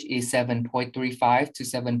pH is 7.35 to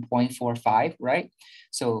 7.45, right?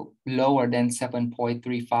 So lower than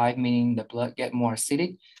 7.35, meaning the blood get more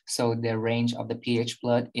acidic. So the range of the pH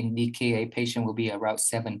blood in DKA patient will be around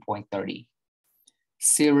 7.30.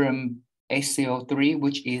 Serum HCO3,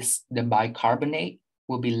 which is the bicarbonate,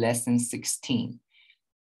 will be less than 16,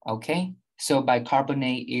 okay? So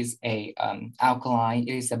bicarbonate is a alkaline.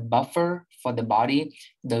 It is a buffer for the body.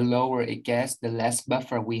 The lower it gets, the less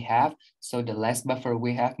buffer we have. So the less buffer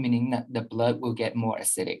we have, meaning that the blood will get more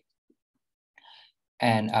acidic.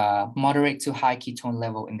 And moderate to high ketone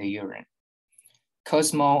level in the urine.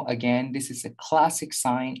 Kussmaul, again, this is a classic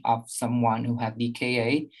sign of someone who have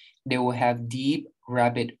DKA. They will have deep,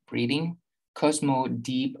 rapid breathing. Kussmaul,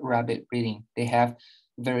 deep, rapid breathing. They have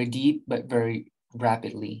very deep, but very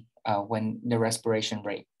rapidly when the respiration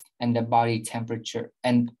rate and the body temperature,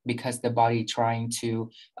 and because the body trying to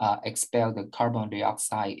expel the carbon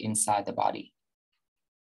dioxide inside the body.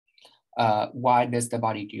 Why does the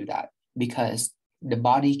body do that? Because the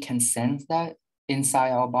body can sense that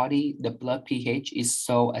inside our body, the blood pH is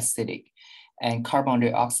so acidic and carbon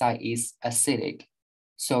dioxide is acidic.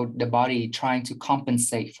 So the body trying to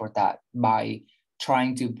compensate for that by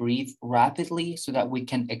trying to breathe rapidly so that we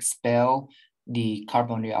can expel the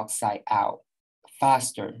carbon dioxide out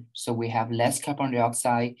faster. So we have less carbon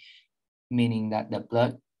dioxide, meaning that the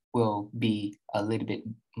blood will be a little bit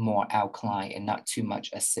more alkaline and not too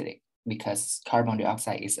much acidic, because carbon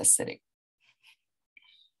dioxide is acidic.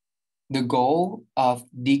 The goal of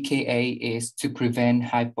DKA is to prevent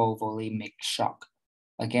hypovolemic shock.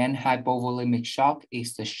 Again, hypovolemic shock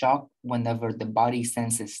is the shock whenever the body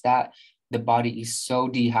senses that the body is so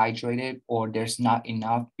dehydrated or there's not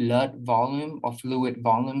enough blood volume or fluid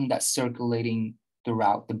volume that's circulating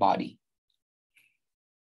throughout the body.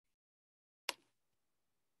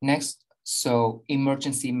 Next, so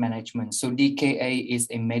emergency management. So DKA is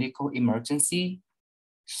a medical emergency.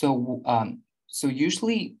 So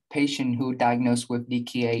usually patient who diagnosed with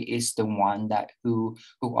DKA is the one that who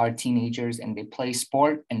are teenagers and they play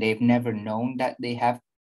sport and they've never known that they have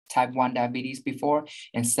type 1 diabetes before,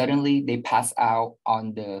 and suddenly they pass out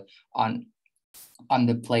on the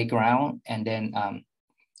playground, and then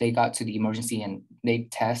they got to the emergency and they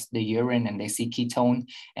test the urine and they see ketone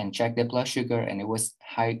and check their blood sugar and it was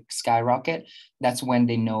high skyrocket. That's when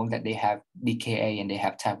they know that they have DKA and they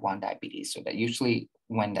have type 1 diabetes. So that usually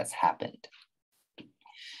when that's happened.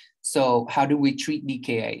 So how do we treat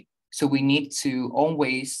DKA? So we need to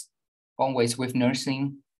always with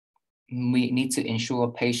nursing, we need to ensure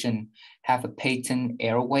a patient have a patent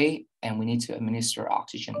airway, and we need to administer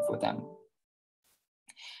oxygen for them.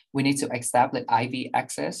 We need to establish IV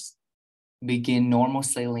access. begin normal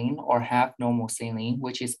saline or half normal saline,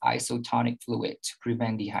 which is isotonic fluid to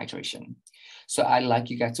prevent dehydration. So I'd like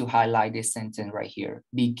you guys to highlight this sentence right here.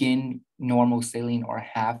 Begin normal saline or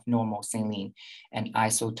half normal saline and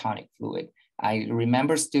isotonic fluid. I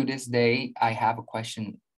remember still this day, I have a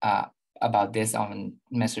question about this on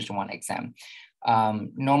Message 1 exam.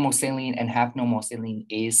 Normal saline and half normal saline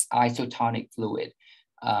is isotonic fluid.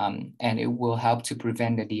 And it will help to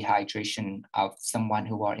prevent the dehydration of someone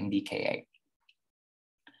who are in DKA.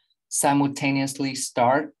 Simultaneously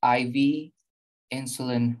start IV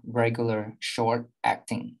insulin regular short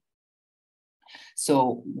acting.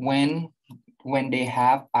 So when they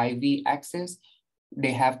have IV access,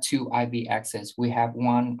 they have two IV access. We have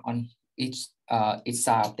one on each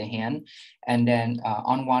side of the hand, and then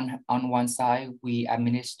on one side we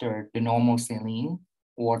administer the normal saline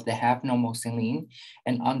or the half normal saline,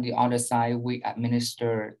 and on the other side we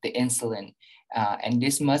administer the insulin, and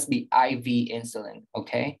this must be IV insulin.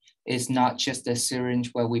 Okay, it's not just a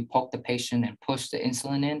syringe where we poke the patient and push the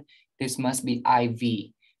insulin in. This must be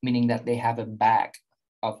IV, meaning that they have a bag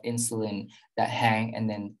of insulin that hang and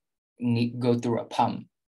then go through a pump.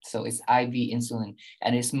 So it's IV insulin,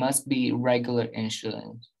 and it must be regular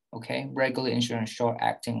insulin. Okay, regular insulin, short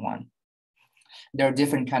acting one. There are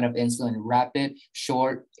different kind of insulin: rapid,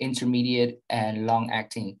 short, intermediate, and long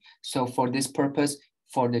acting. So for this purpose,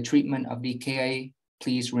 for the treatment of DKA,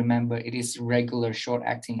 please remember it is regular short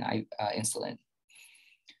acting insulin.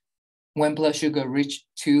 When blood sugar reach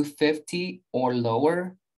 250 or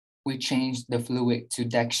lower, we change the fluid to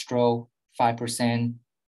dextro 5%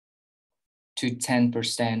 to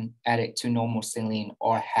 10% added to normal saline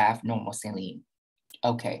or half normal saline.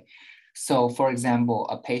 Okay, so for example,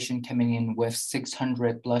 a patient coming in with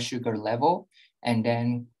 600 blood sugar level, and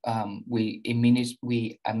then we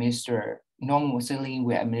administer normal saline,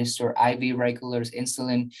 we administer IV regular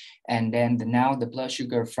insulin, and then now the blood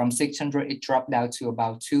sugar from 600, it dropped down to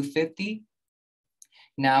about 250.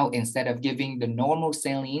 Now, instead of giving the normal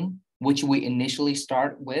saline, which we initially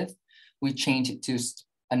start with, we change it to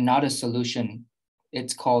another solution.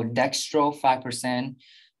 It's called dextro 5%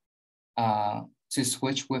 to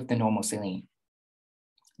switch with the normal saline.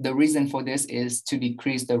 The reason for this is to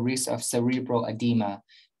decrease the risk of cerebral edema,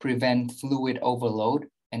 prevent fluid overload,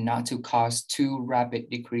 and not to cause too rapid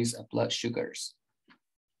decrease of blood sugars.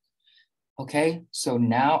 Okay, so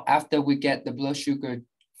now after we get the blood sugar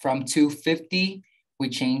from 250, we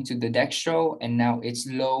change to the dextro, and now it's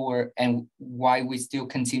lower. And why we still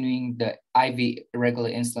continuing the IV regular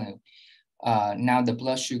insulin? Now the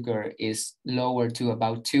blood sugar is lower to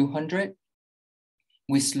about 200.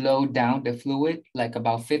 We slow down the fluid like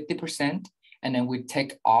about 50%, and then we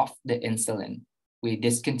take off the insulin. We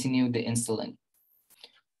discontinue the insulin.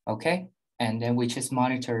 Okay, and then we just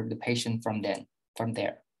monitor the patient from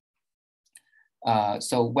there.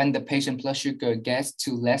 So when the patient blood sugar gets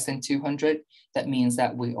to less than 200, that means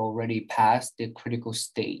that we already passed the critical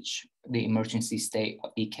stage, the emergency state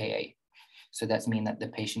of DKA. So that means that the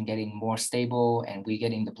patient getting more stable and we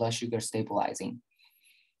getting the blood sugar stabilizing.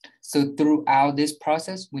 So throughout this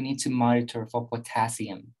process, we need to monitor for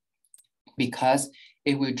potassium because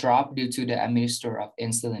it will drop due to the administer of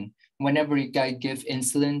insulin. Whenever you guys give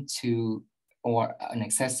insulin to, or an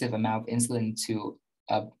excessive amount of insulin to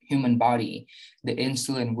a human body, the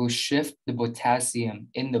insulin will shift the potassium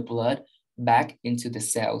in the blood back into the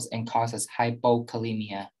cells and causes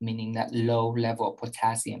hypokalemia, meaning that low level of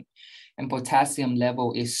potassium. And potassium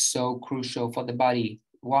level is so crucial for the body.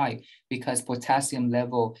 Why? Because potassium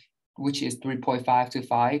level, which is 3.5 to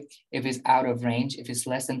 5, if it's out of range, if it's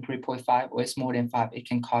less than 3.5 or it's more than 5, it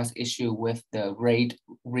can cause issue with the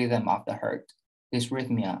rhythm of the heart,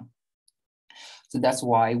 dysrhythmia. So that's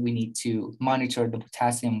why we need to monitor the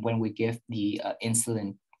potassium when we give the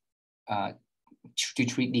insulin to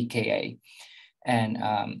treat DKA.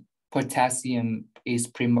 And potassium is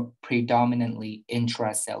predominantly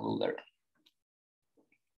intracellular.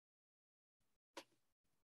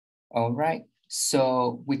 All right,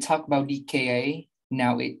 so we talk about DKA.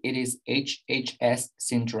 Now it is HHS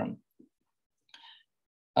syndrome.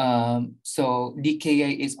 So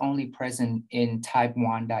DKA is only present in type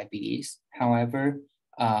 1 diabetes. However,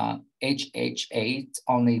 HHA is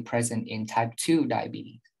only present in type 2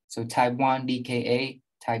 diabetes. So type 1 DKA,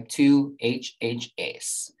 type 2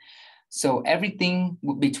 HHS. So everything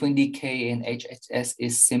between DKA and HHS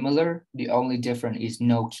is similar. The only difference is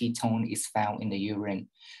no ketone is found in the urine.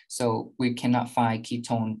 So we cannot find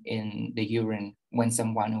ketone in the urine when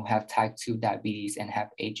someone who have type 2 diabetes and have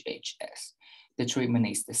HHS. The treatment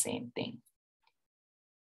is the same thing.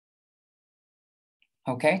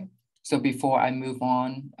 Okay, so before I move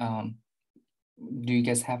on, do you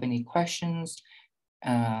guys have any questions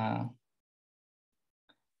that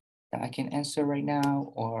I can answer right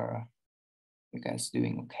now, or you guys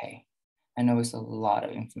doing okay? I know it's a lot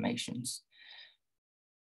of information.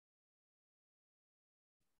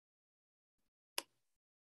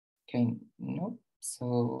 Okay, nope.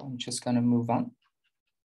 So I'm just gonna move on.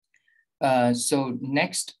 So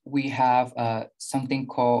next we have something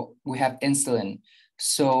called, we have insulin.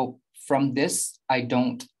 So from this, I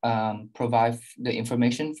don't provide the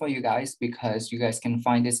information for you guys because you guys can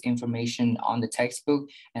find this information on the textbook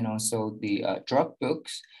and also the drug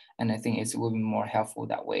books. And I think it will be more helpful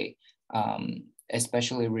that way,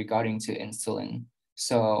 especially regarding to insulin.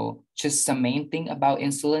 So just some main thing about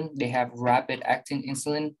insulin, they have rapid acting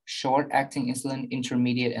insulin, short acting insulin,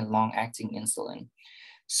 intermediate and long acting insulin.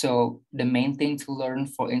 So the main thing to learn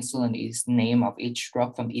for insulin is name of each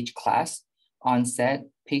drug from each class, onset,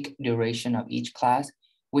 peak duration of each class,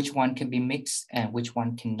 which one can be mixed and which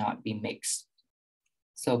one cannot be mixed.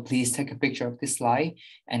 So please take a picture of this slide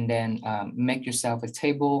and then make yourself a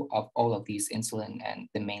table of all of these insulin and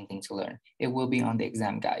the main thing to learn. It will be on the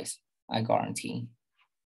exam, guys, I guarantee.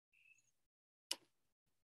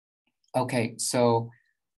 Okay, so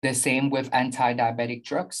the same with anti-diabetic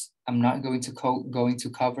drugs. I'm not going to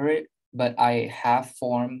cover it, but I have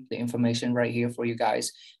formed the information right here for you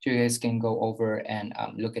guys, so you guys can go over and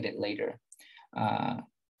look at it later.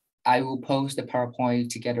 I will post the PowerPoint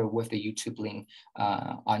together with the YouTube link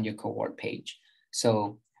on your cohort page.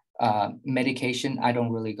 So medication, I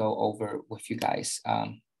don't really go over with you guys,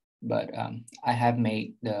 but I have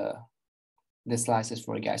made the slides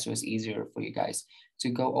for you guys, so it's easier for you guys to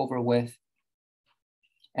go over with,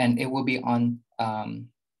 and it will be on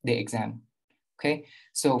the exam. Okay,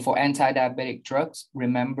 so for anti-diabetic drugs,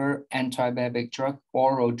 remember anti-diabetic drug,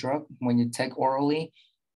 oral drug, when you take orally,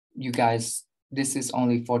 you guys, this is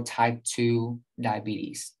only for type 2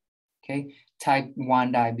 diabetes. Okay, type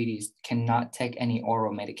 1 diabetes cannot take any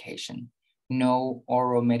oral medication. No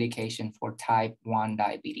oral medication for type 1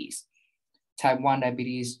 diabetes. Type 1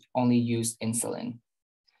 diabetes only use insulin.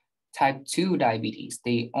 Type 2 diabetes,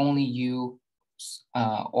 they only use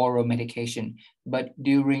oral medication, but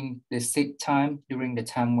during the sick time, during the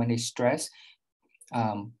time when they stress,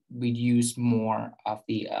 we use more of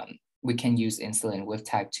the, we can use insulin with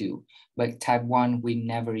type 2, but type 1, we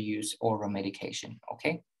never use oral medication,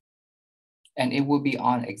 okay? And it will be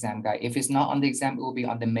on exam guide. If it's not on the exam, it will be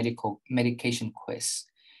on the medication quiz.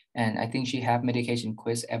 And I think she have medication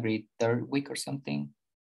quiz every 3rd week or something.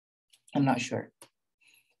 I'm not sure.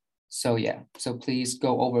 So yeah, so please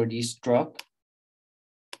go over this drug.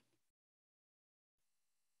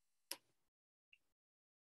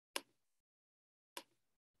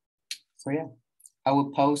 So yeah, I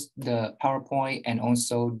will post the PowerPoint and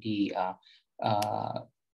also the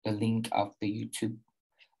link of the YouTube.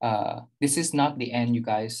 This is not the end, you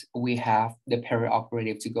guys. We have the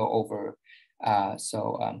perioperative to go over.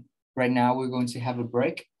 So right now we're going to have a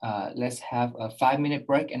break. Let's have a 5-minute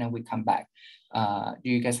break and then we come back. Do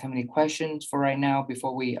you guys have any questions for right now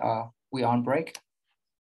before we on break?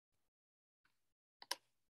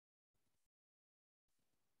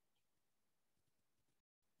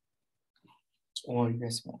 Or you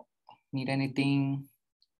guys need anything?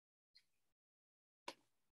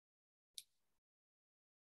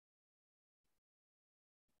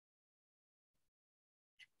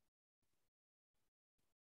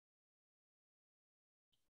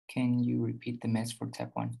 Can you repeat the meds for type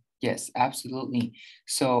 1? Yes, absolutely.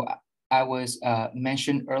 So I was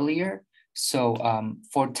mentioned earlier. So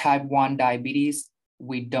for type 1 diabetes,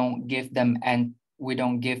 we don't give them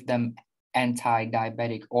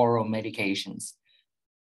anti-diabetic oral medications.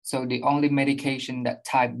 So the only medication that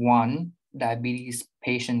type 1 diabetes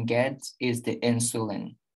patient gets is the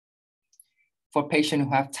insulin. For patients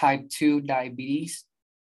who have type 2 diabetes,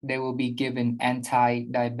 they will be given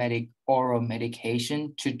anti-diabetic oral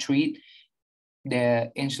medication to treat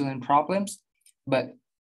their insulin problems. But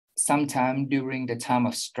sometime during the time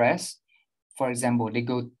of stress, for example, they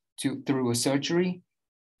go through a surgery,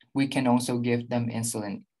 we can also give them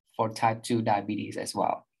insulin for type 2 diabetes as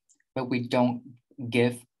well. But we don't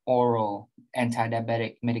give oral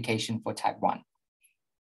anti-diabetic medication for type 1.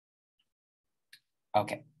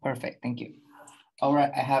 Okay, perfect, thank you. All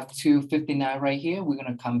right, I have 2:59 right here. We're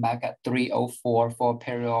gonna come back at 3:04 for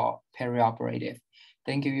perioperative.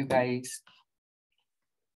 Thank you, you guys.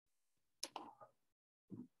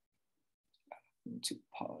 To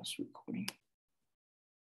pause recording.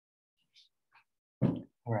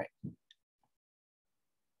 All right,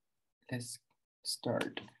 let's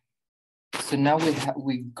start. So now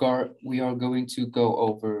we are going to go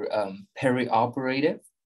over perioperative.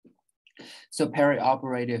 So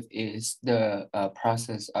perioperative is the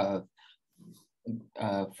process of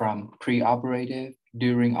from pre-operative,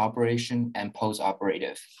 during operation, and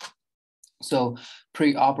post-operative. So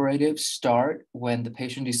pre-operative start when the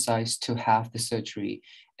patient decides to have the surgery,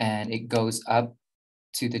 and it goes up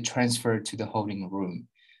to the transfer to the holding room.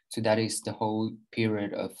 So that is the whole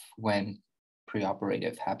period of when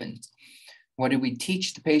pre-operative happens. What do we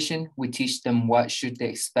teach the patient? We teach them what should they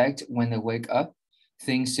expect when they wake up,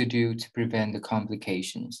 things to do to prevent the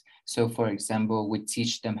complications. So for example, we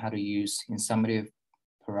teach them how to use insummative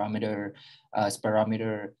parameter,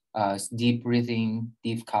 spirometer, deep breathing,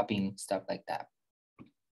 deep cupping, stuff like that.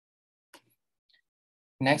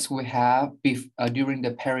 Next, we have during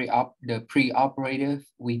the pre-operative,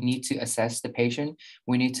 we need to assess the patient.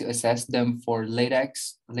 We need to assess them for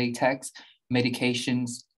latex,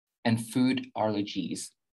 medications, and food allergies.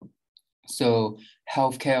 So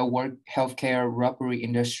healthcare rubbery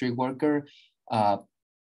industry worker,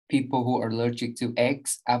 people who are allergic to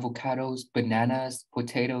eggs, avocados, bananas,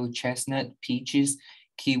 potato, chestnut, peaches,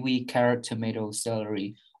 kiwi, carrot, tomato,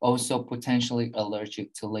 celery, also potentially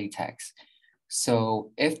allergic to latex.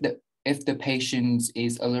 So if the patient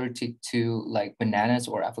is allergic to like bananas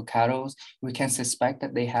or avocados, we can suspect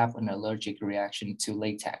that they have an allergic reaction to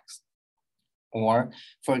latex. Or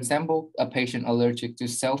for example, a patient allergic to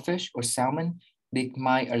shellfish or salmon, they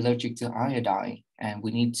might allergic to iodine, and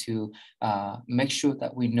we need to make sure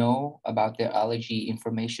that we know about their allergy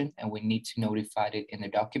information, and we need to notify it in the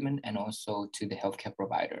document and also to the healthcare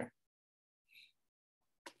provider.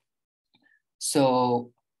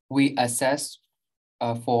 So we assess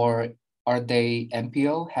for, are they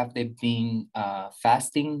MPO? Have they been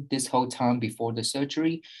fasting this whole time before the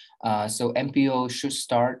surgery? So MPO should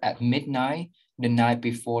start at midnight, the night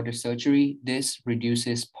before the surgery. This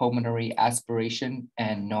reduces pulmonary aspiration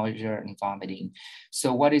and nausea and vomiting.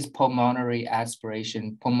 So what is pulmonary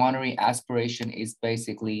aspiration? Pulmonary aspiration is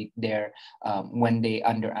basically their when they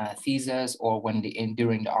under anesthesia or when they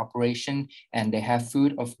during the operation and they have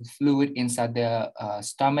food or fluid inside their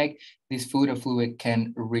stomach. This food or fluid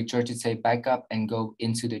can regurgitate back up and go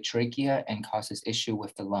into the trachea and causes issue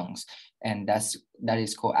with the lungs, and that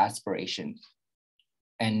is called aspiration.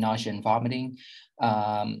 And nausea and vomiting.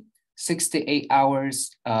 6 to 8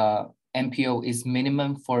 hours MPO is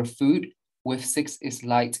minimum for food, with 6 is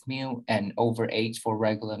light meal and over 8 for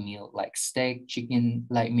regular meal like steak, chicken.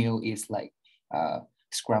 Light meal is like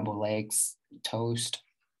scrambled eggs, toast.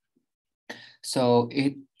 So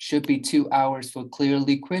it should be 2 hours for clear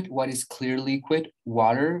liquid. What is clear liquid?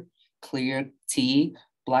 Water, clear tea,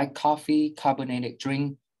 black coffee, carbonated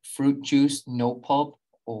drink, fruit juice, no pulp,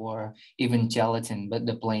 or even gelatin, but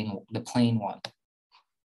the plain one.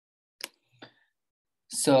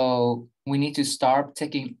 So we need to start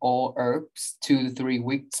taking all herbs 2 to 3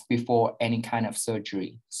 weeks before any kind of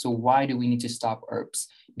surgery. So why do we need to stop herbs?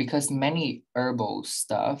 Because many herbal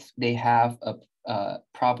stuff, they have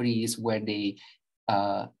properties where they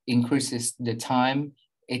increases the time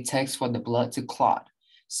it takes for the blood to clot.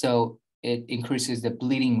 So it increases the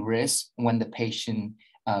bleeding risk when the patient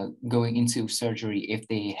going into surgery if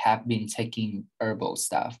they have been taking herbal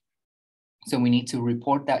stuff. So we need to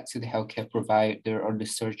report that to the healthcare provider or the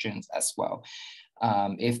surgeons as well.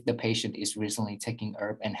 If the patient is recently taking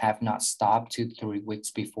herb and have not stopped 2 to 3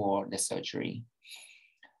 weeks before the surgery.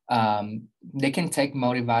 They can take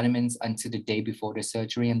multivitamins until the day before the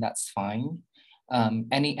surgery, and that's fine.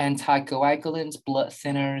 Any anticoagulants, blood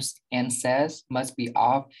thinners, NSAIDs must be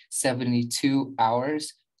off 72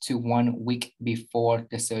 hours to 1 week before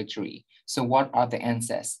the surgery. So what are the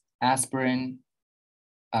NSAIDs? Aspirin,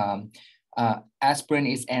 aspirin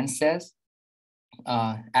is NSAIDs.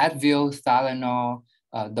 Advil, Tylenol,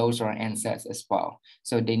 those are NSAIDs as well.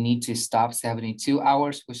 So they need to stop 72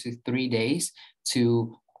 hours, which is 3 days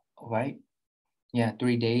to, right? Yeah,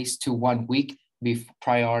 3 days to 1 week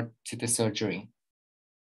prior to the surgery.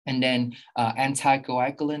 And then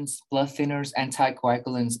anticoagulants, blood thinners.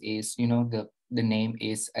 Anticoagulants is, you know, the name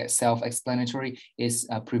is self-explanatory, is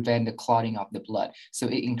prevent the clotting of the blood. So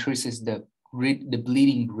it increases the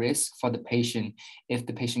bleeding risk for the patient if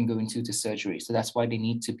the patient go into the surgery. So that's why they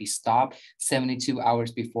need to be stopped 72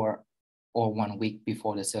 hours before or 1 week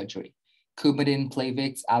before the surgery. Coumadin,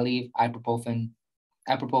 Plavix, Aleve, ibuprofen.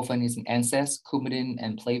 Ibuprofen is an NSAID. Coumadin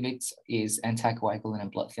and Plavix is anticoagulant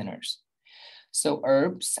and blood thinners. So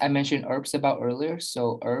herbs, I mentioned herbs about earlier.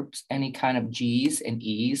 So herbs, any kind of G's and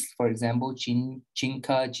E's, for example,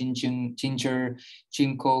 ginkgo, ginger,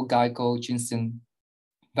 ginkgo, geico, ginseng,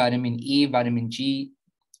 vitamin E, vitamin G,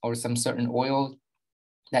 or some certain oil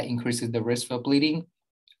that increases the risk for bleeding,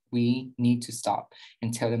 we need to stop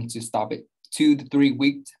and tell them to stop it 2 to 3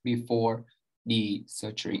 weeks before the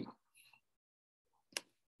surgery.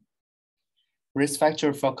 Risk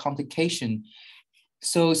factor for complication.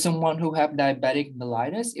 So someone who have diabetic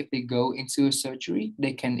mellitus, if they go into a surgery,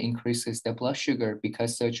 they can increase their blood sugar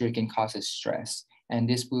because surgery can cause stress. And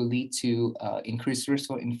this will lead to increased risk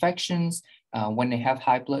for infections. When they have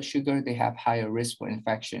high blood sugar, they have higher risk for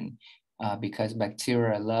infection because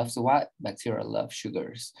bacteria loves what? Bacteria love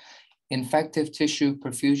sugars. Infective tissue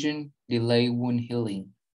perfusion, delay wound healing.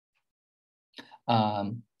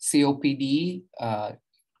 COPD,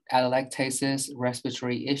 atelectasis,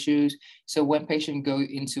 respiratory issues. So when patients go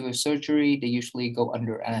into a surgery, they usually go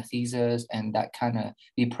under anesthesia, and that kind of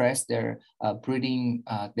depress their breathing,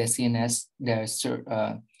 their CNS, their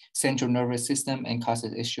central nervous system, and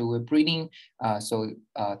causes issue with breathing.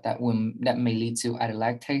 That may lead to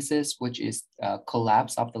atelectasis, which is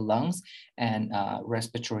collapse of the lungs, and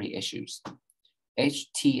respiratory issues.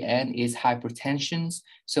 HTN is hypertension.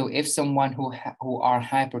 So if someone who are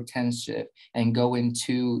hypertensive and go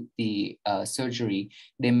into the surgery,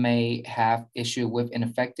 they may have issue with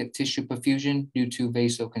ineffective tissue perfusion due to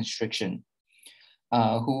vasoconstriction.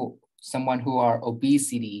 Someone who are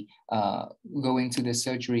obesity going to the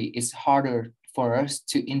surgery, it's harder for us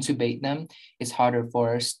to intubate them. It's harder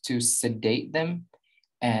for us to sedate them,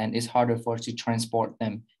 and it's harder for us to transport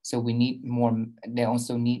them. So we need more, they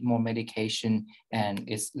also need more medication, and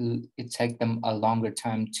it takes them a longer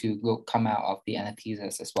time to come out of the anesthesia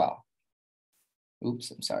as well. Oops,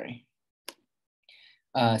 I'm sorry.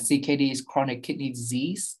 CKD is chronic kidney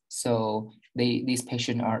disease. So these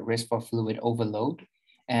patients are at risk for fluid overload.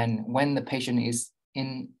 And when the patient is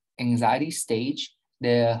in anxiety stage,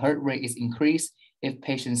 the heart rate is increased. If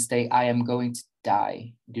patients say, I am going to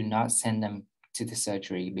die, do not send them to the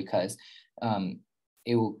surgery because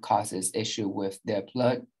it will cause this issue with their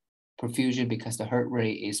blood perfusion because the heart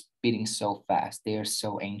rate is beating so fast. They are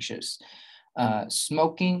so anxious.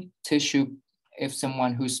 Smoking, tissue. If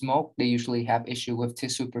someone who smokes, they usually have issue with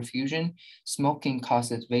tissue perfusion. Smoking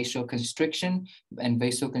causes vasoconstriction, and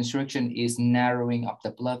vasoconstriction is narrowing of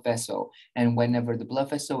the blood vessel. And whenever the blood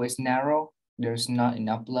vessel is narrow, there's not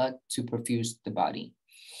enough blood to perfuse the body.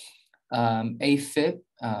 AFib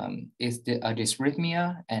is a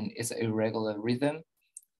dysrhythmia, and it's an irregular rhythm.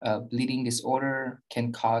 Bleeding disorder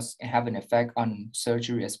can have an effect on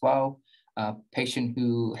surgery as well. Patients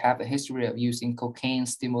who have a history of using cocaine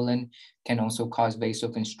stimulant can also cause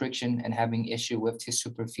vasoconstriction and having issue with tissue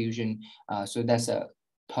perfusion. So that's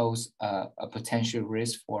pose a potential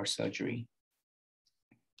risk for surgery.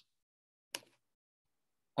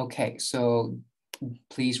 Okay, so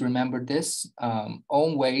please remember this.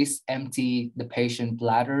 Always empty the patient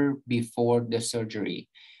bladder before the surgery.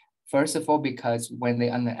 First of all, because when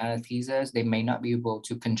they're under anesthesia, they may not be able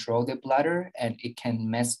to control their bladder, and it can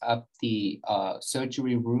mess up the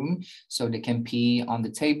surgery room. So they can pee on the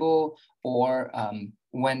table, or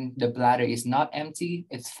when the bladder is not empty,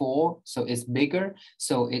 it's full, so it's bigger.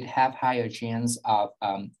 So it have higher chance of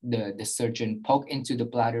the surgeon poke into the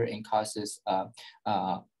bladder and causes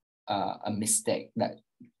a mistake that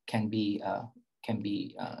can be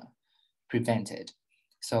prevented.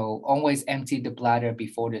 So always empty the bladder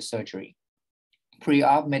before the surgery.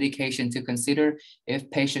 Pre-op medication to consider.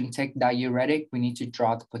 If patient take diuretic, we need to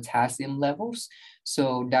draw the potassium levels.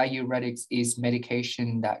 So diuretics is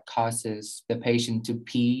medication that causes the patient to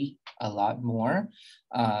pee a lot more.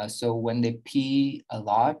 So when they pee a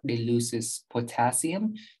lot, they loses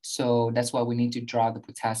potassium. So that's why we need to draw the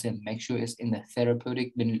potassium, make sure it's in the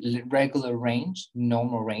therapeutic, the regular range,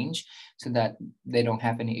 normal range, so that they don't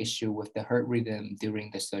have any issue with the heart rhythm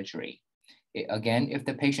during the surgery. Again, if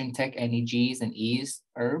the patient take any G's and E's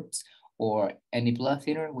herbs or any blood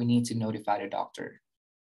thinner, we need to notify the doctor.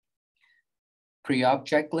 Pre-op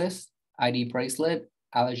checklist, ID bracelet,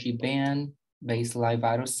 allergy band, baseline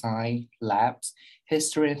vital sign, labs,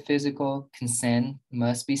 history and physical, consent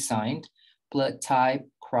must be signed, blood type,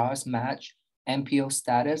 cross match, MPO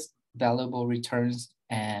status, valuable returns,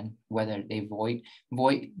 and whether they void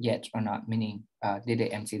yet or not, meaning did they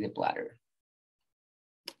empty the bladder.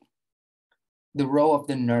 The role of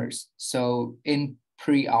the nurse. So in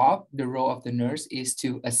pre-op, the role of the nurse is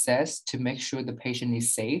to assess, to make sure the patient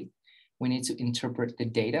is safe. We need to interpret the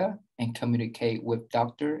data and communicate with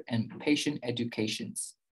doctor and patient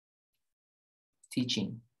educations.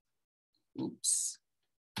 Teaching. Oops.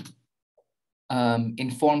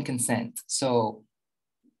 Informed consent. So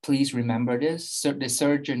please remember this. So the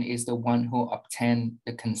surgeon is the one who obtained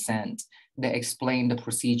the consent. They explain the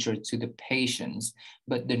procedure to the patients,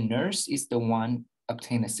 but the nurse is the one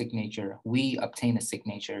obtain a signature. We obtain a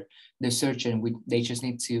signature. The surgeon, they just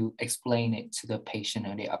need to explain it to the patient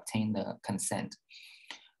and they obtain the consent.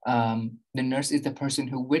 The nurse is the person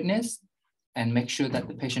who witnessed and make sure that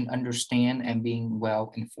the patient understand and being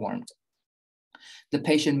well informed. The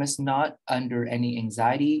patient must not under any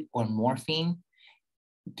anxiety or morphine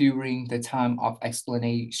during the time of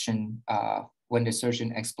explanation. When the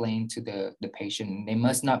surgeon explained to the patient, they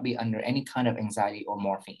must not be under any kind of anxiety or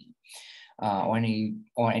morphine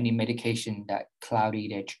or any medication that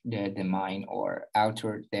clouded their mind or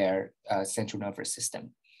altered their central nervous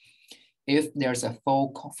system. If there's a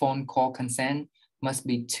phone call consent, must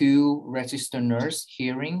be 2 registered nurse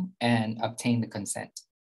hearing and obtain the consent.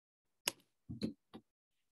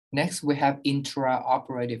 Next, we have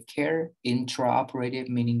intraoperative care. Intraoperative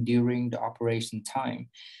meaning during the operation time.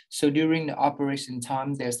 So during the operation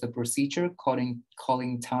time, there's the procedure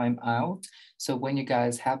calling time out. So when you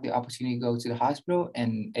guys have the opportunity to go to the hospital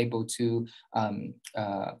and able to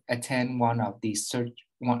attend one of the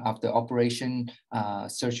operation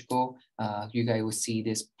surgical, you guys will see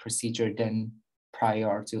this procedure done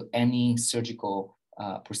prior to any surgical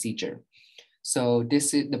procedure. So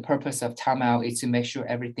this is the purpose of timeout, is to make sure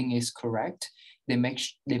everything is correct. They make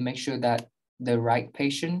sure that the right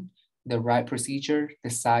patient, the right procedure,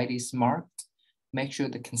 the site is marked, make sure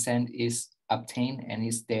the consent is obtained and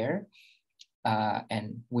is there.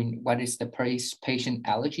 And what is the patient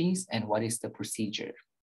allergies and what is the procedure.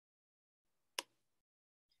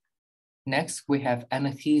 Next, we have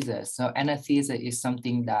anesthesia. So anesthesia is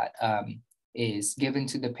something that is given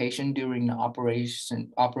to the patient during the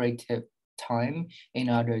operative time in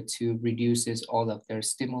order to reduce all of their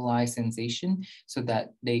stimuli sensation so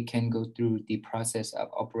that they can go through the process of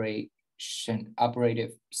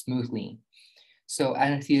operative smoothly. So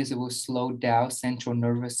anesthesia will slow down central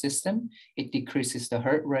nervous system. It decreases the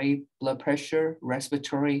heart rate, blood pressure,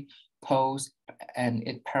 respiratory pulse, and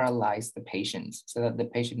it paralyzes the patients so that the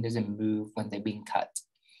patient doesn't move when they're being cut.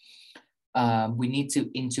 We need to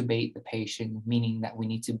intubate the patient, meaning that we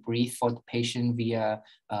need to breathe for the patient via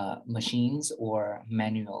machines or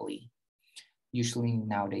manually. Usually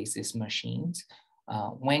nowadays it's machines.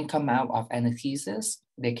 When come out of anesthesias,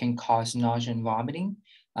 they can cause nausea and vomiting.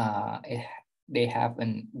 We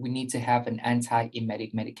need to have an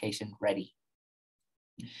anti-emetic medication ready.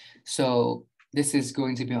 So this is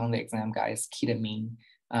going to be on the exam, guys. Ketamine.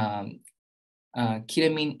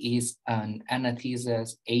 Ketamine is an anesthesia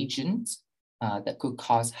agent that could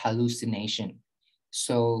cause hallucination.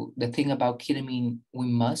 So the thing about ketamine we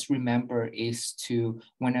must remember is to,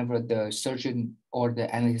 whenever the surgeon or the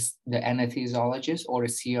anesthesiologist or the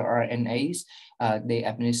CRNAs, they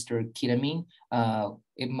administer ketamine,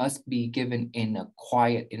 it must be given in a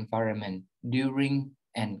quiet environment during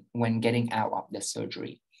and when getting out of the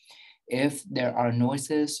surgery. If there are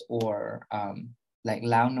noises or like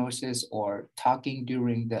loud noises or talking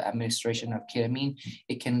during the administration of ketamine,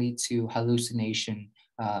 it can lead to hallucination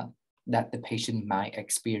that the patient might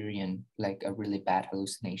experience, like a really bad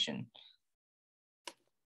hallucination.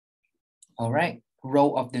 All right,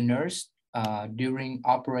 role of the nurse during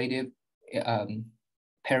operative, during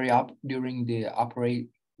the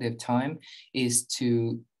operative time is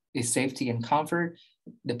safety and comfort.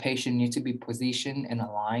 The patient needs to be positioned and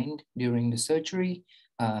aligned during the surgery.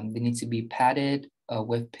 They need to be padded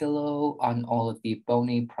with pillow on all of the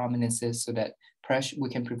bony prominences so that we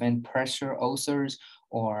can prevent pressure ulcers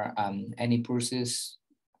or any bruises.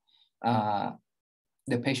 The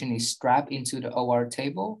patient is strapped into the OR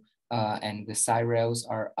table and the side rails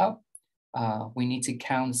are up. We need to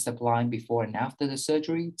count sublime before and after the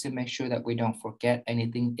surgery to make sure that we don't forget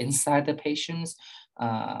anything inside the patients.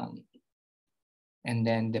 And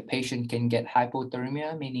then the patient can get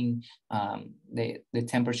hypothermia, meaning the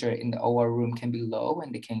temperature in the OR room can be low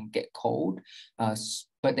and they can get cold,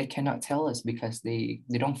 but they cannot tell us because they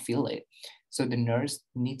don't feel it. So the nurse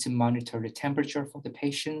needs to monitor the temperature for the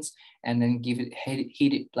patients and then give it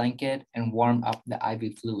heated blanket and warm up the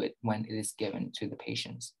IV fluid when it is given to the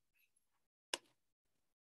patients.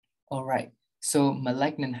 All right, so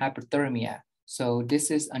malignant hyperthermia. So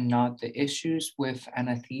this is not the issues with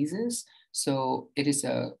anesthesias. So it is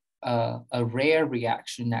a rare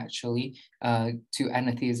reaction actually to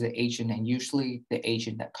anesthesia agent, and usually the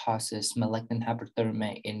agent that causes malignant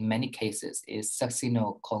hyperthermia in many cases is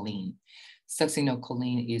succinylcholine.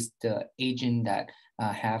 Succinylcholine is the agent that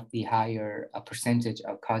have the higher percentage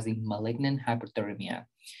of causing malignant hyperthermia.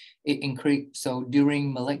 So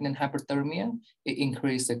during malignant hyperthermia, it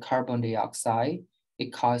increases the carbon dioxide.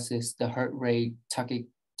 It causes the heart rate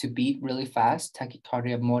to beat really fast,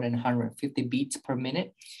 tachycardia more than 150 beats per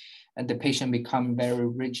minute, and the patient become very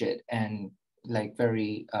rigid and like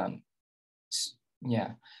very,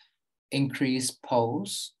 yeah, increased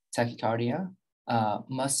pulse, tachycardia,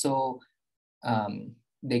 muscle,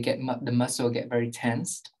 the muscle get very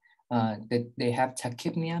tensed. They have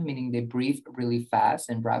tachypnea, meaning they breathe really fast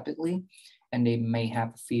and rapidly, and they may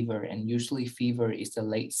have fever, and usually fever is the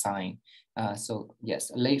late sign. So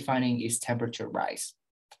yes, a late finding is temperature rise.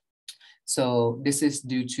 So this is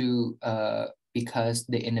due to because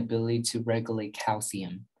the inability to regulate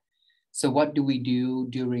calcium. So what do we do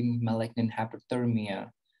during malignant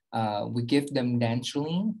hyperthermia? We give them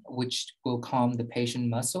dantrolene, which will calm the patient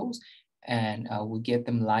muscles, and we give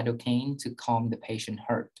them lidocaine to calm the patient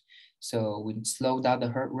heart. So we slow down the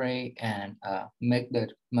heart rate and make the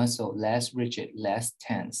muscle less rigid, less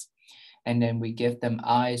tense. And then we give them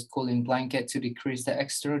ice cooling blanket to decrease the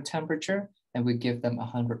external temperature, and we give them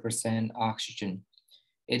 100% oxygen.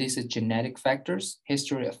 It is a genetic factors.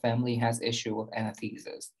 History of family has issue with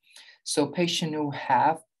anesthesia. So patients who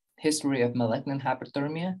have history of malignant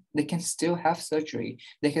hyperthermia, they can still have surgery.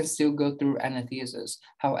 They can still go through anesthesia.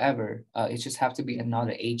 However, it just have to be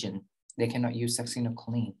another agent. They cannot use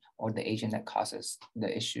succinylcholine or the agent that causes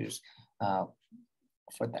the issues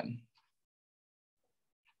for them.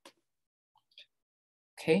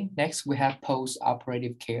 Okay, next we have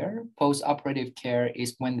post-operative care. Post-operative care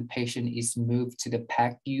is when the patient is moved to the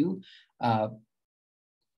PACU,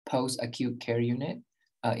 post-acute care unit,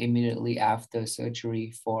 immediately after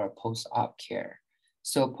surgery for post-op care.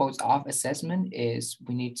 So post-op assessment is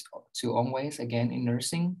we need to always, again, in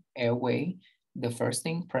nursing, airway, the first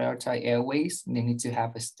thing, prioritize airways. They need to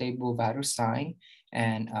have a stable vital sign,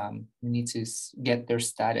 and we need to get their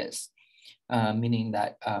status, meaning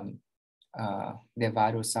that their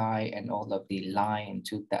vital sign and all of the line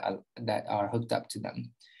that are hooked up to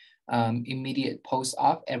them. Immediate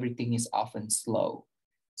post-op, everything is often slow.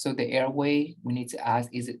 So the airway, we need to ask,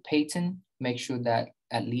 is it patent? Make sure that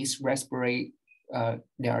at least there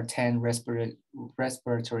are 10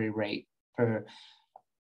 respiratory rate per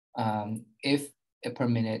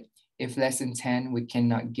minute. If less than 10, we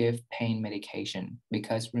cannot give pain medication,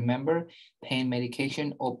 because remember, pain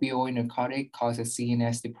medication, opioid narcotic, causes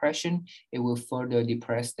CNS depression. It will further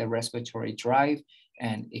depress the respiratory drive,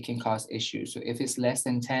 and it can cause issues. So if it's less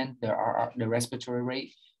than 10, the respiratory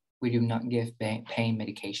rate, we do not give pain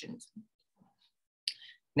medications.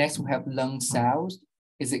 Next, we have lung sounds.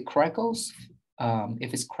 Is it crackles?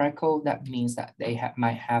 If it's crackle, that means that they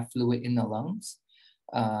might have fluid in the lungs.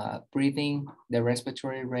 Breathing, the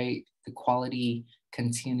respiratory rate, the quality,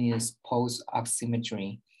 continuous pulse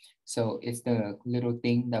oximetry. So it's the little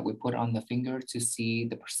thing that we put on the finger to see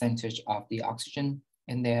the percentage of the oxygen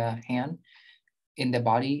in their hand, in the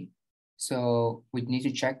body. So we need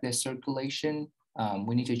to check the circulation.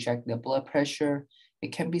 We need to check the blood pressure.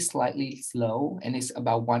 It can be slightly slow, and it's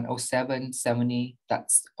about 107, 70,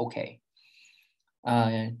 that's okay.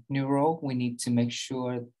 Neuro, we need to make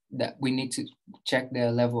sure that we need to check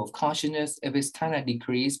their level of consciousness. If it's kind of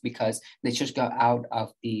decreased because they just got out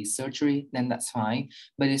of the surgery, then that's fine.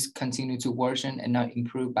 But it's continue to worsen and not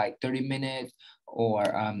improve by 30 minutes or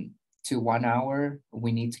to 1 hour,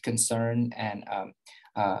 we need to concern and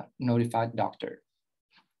notify the doctor.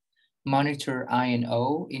 Monitor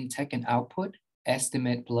INO, intake and output,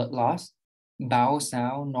 estimate blood loss, bowel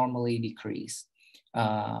sound normally decrease.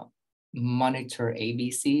 Monitor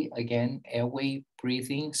ABC, again, airway,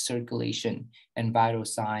 breathing, circulation, and vital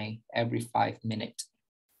sign every 5 minutes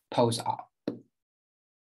post-op.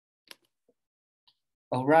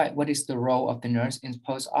 All right, what is the role of the nurse in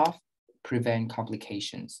post-op? Prevent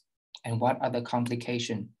complications. And what are the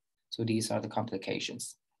complications? So these are the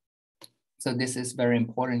complications. So this is very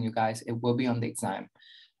important, you guys. It will be on the exam.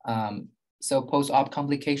 So post-op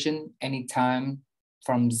complication, anytime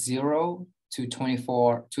from 0 to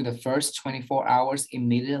 24 to the first 24 hours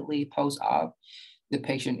immediately post-op, the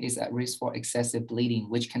patient is at risk for excessive bleeding,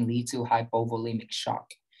 which can lead to hypovolemic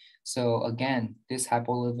shock. So again, this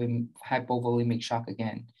hypovolemic shock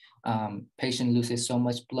again, patient loses so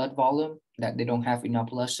much blood volume that they don't have enough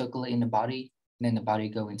blood circulating in the body, and then the body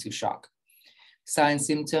go into shock. Sign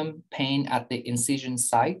symptom, pain at the incision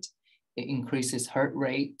site. It increases heart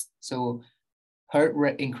rate. So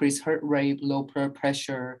increased heart rate, low blood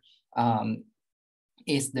pressure,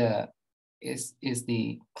 is the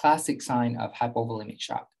classic sign of hypovolemic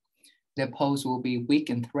shock. Their pulse will be weak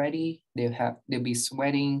and thready. They'll be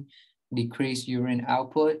sweating, decreased urine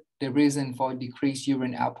output. The reason for decreased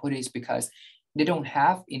urine output is because they don't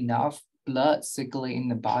have enough blood circulating in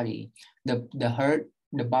the body.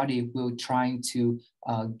 The body will try to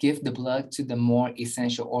give the blood to the more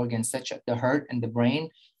essential organs, such as the heart and the brain,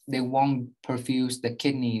 they won't perfuse the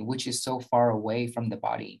kidney, which is so far away from the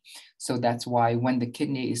body. So that's why when the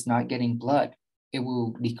kidney is not getting blood, it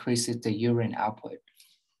will decrease the urine output.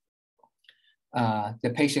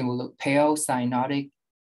 The patient will look pale, cyanotic,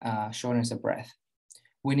 shortness of breath.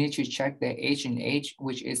 We need to check the H&H,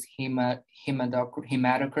 which is hematocrit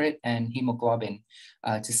and hemoglobin,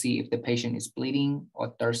 to see if the patient is bleeding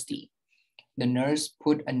or thirsty. The nurse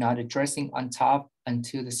put another dressing on top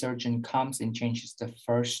until the surgeon comes and changes the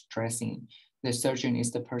first dressing. The surgeon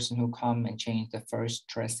is the person who comes and changes the first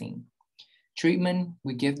dressing. Treatment,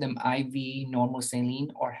 we give them IV normal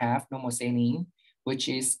saline or half normal saline, which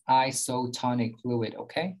is isotonic fluid,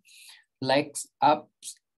 okay? Legs up,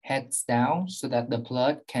 heads down, so that the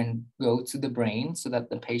blood can go to the brain, so that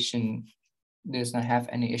the patient does not have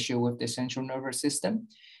any issue with the central nervous system,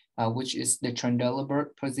 which is the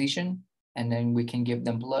Trendelenburg position. And then we can give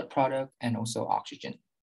them blood product and also oxygen.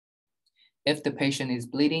 If the patient is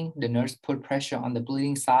bleeding, the nurse put pressure on the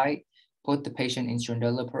bleeding side, put the patient in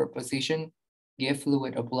Trendelenburg position, give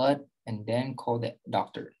fluid or blood, and then call the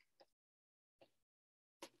doctor.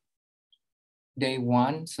 Day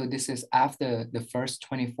 1, so this is after the first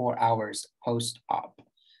 24 hours post-op.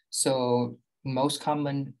 So most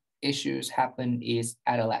common issues happen is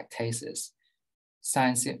atelectasis,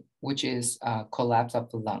 signs, which is collapse of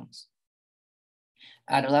the lungs.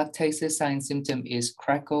 Atelectasis sign symptom is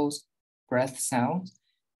crackles, breath sounds.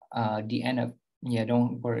 The end of,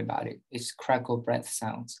 don't worry about it. It's crackle breath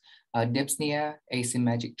sounds. Dyspnea,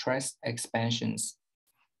 asymmetric chest expansions.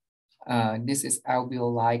 This is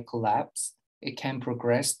alveoli collapse. It can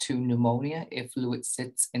progress to pneumonia if fluid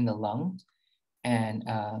sits in the lungs. And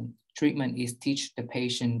treatment is teach the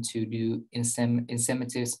patient to do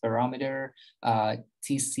inseminative spirometer,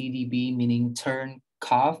 TCDB, meaning turn,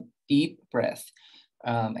 cough, deep breath,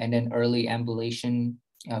 and then early ambulation,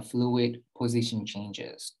 fluid position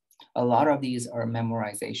changes. A lot of these are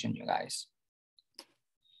memorization, you guys.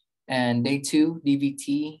 And day 2,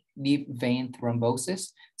 DVT, deep vein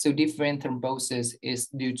thrombosis. So deep vein thrombosis is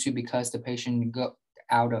due to because the patient got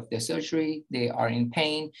out of the surgery, they are in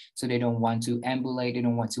pain, so they don't want to ambulate, they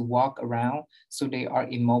don't want to walk around, so they are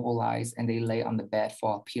immobilized and they lay on the bed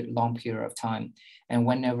for a long period of time. And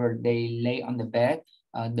whenever they lay on the bed,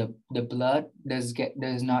 the blood does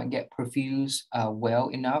not get perfused well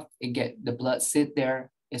enough. The blood sit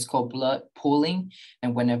there. It's called blood pooling.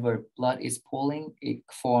 And whenever blood is pooling, it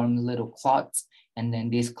forms little clots. And then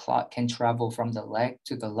this clot can travel from the leg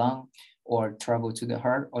to the lung or travel to the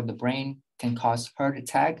heart or the brain, can cause heart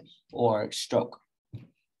attack or stroke.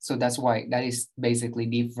 So that's why that is basically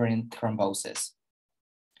deep vein thrombosis.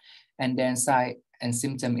 And then sign and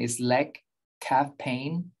symptom is leg, calf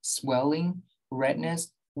pain, swelling,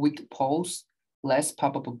 redness, weak pulse, less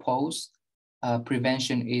palpable pulse.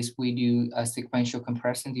 Prevention is we do sequential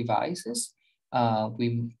compression devices.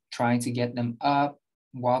 We trying to get them up,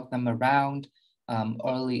 walk them around,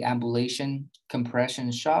 early ambulation,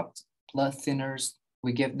 compression shots, blood thinners.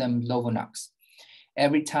 We give them Lovenox.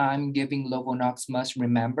 Every time giving Lovenox must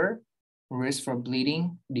remember risk for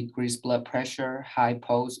bleeding, decreased blood pressure, high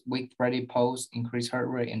pulse, weak ready pulse, increased heart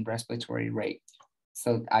rate and respiratory rate.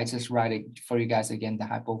 So I just write it for you guys again, the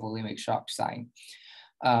hypovolemic shock sign.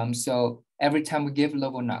 So every time we give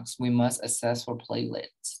Lovenox, we must assess for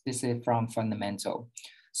platelets. This is from fundamental.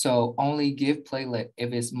 So only give platelet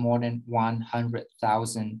if it's more than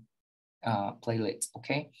 100,000 platelets,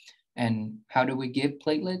 okay? And how do we give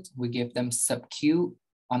platelets? We give them sub-Q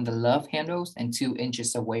on the love handles and 2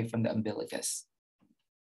 inches away from the umbilicus.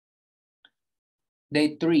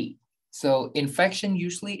 Day 3. So infection,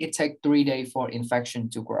 usually it takes 3 days for infection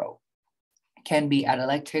to grow. Can be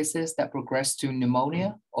atelectasis that progress to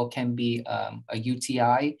pneumonia, or can be a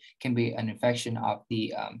UTI, can be an infection of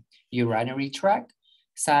the urinary tract.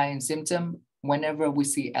 Sign and symptom, whenever we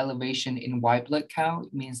see elevation in white blood count,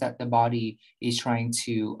 it means that the body is trying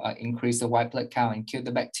to increase the white blood count and kill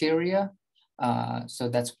the bacteria. So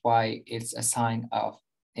that's why it's a sign of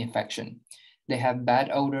infection. They have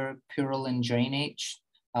bad odor, purulent drainage,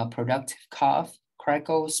 productive cough,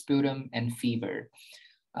 crackle, sputum, and fever.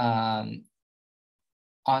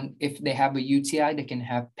 If they have a UTI, they can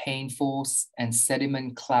have painful and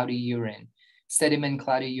sediment cloudy urine. Sediment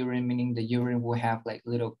cloudy urine, meaning the urine will have like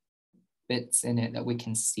little bits in it that we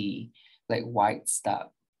can see, like white stuff.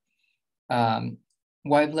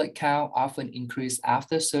 White blood count often increase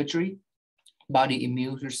after surgery, body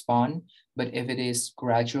immune response, but if it is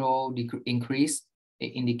gradual increase,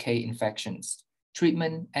 it indicate infections.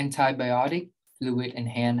 Treatment, antibiotic, fluid, and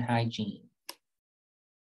hand hygiene.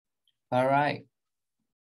 All right.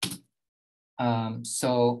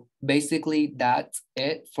 So basically that's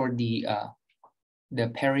it for the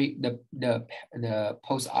the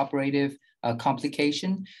post-operative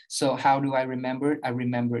complication. So how do I remember it? I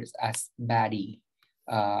remember it as BADI,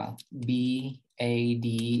 BADI,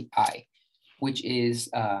 which is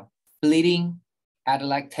bleeding,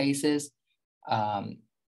 atelectasis,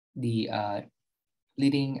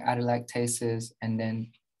 bleeding, atelectasis, and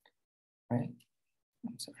then, right?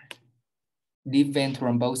 I'm sorry. Deep vein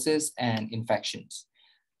thrombosis and infections.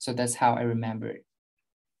 So that's how I remember it.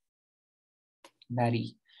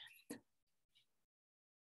 BADI.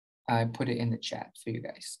 I put it in the chat for you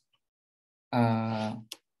guys.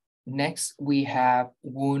 Next, we have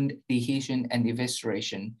wound dehiscence and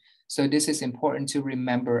evisceration. So this is important to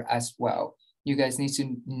remember as well. You guys need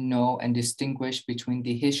to know and distinguish between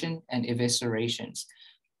dehiscence and eviscerations.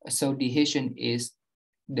 So dehiscence is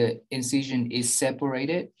the incision is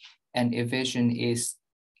separated, and evisceration is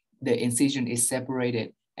the incision is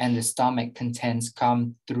separated and the stomach contents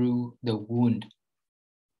come through the wound.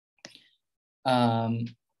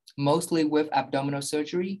 Mostly with abdominal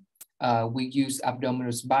surgery, we use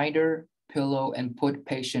abdominal binder, pillow, and put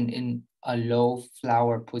patient in a low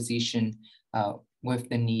flower position with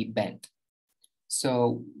the knee bent.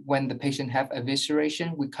 So when the patient have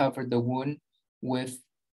evisceration, we cover the wound with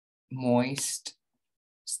moist,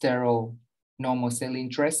 sterile, normal saline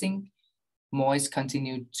dressing. Moist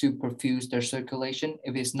continue to perfuse their circulation.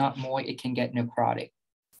 If it's not moist, it can get necrotic.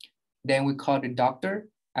 Then we call the doctor,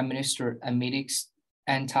 administer emetics,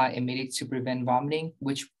 anti-emetic to prevent vomiting,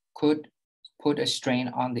 which could put a strain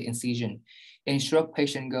on the incision. Instruct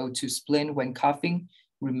patient go to splint when coughing.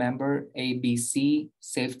 Remember ABC,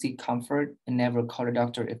 safety, comfort, and never call the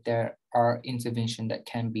doctor if there are intervention that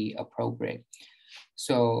can be appropriate.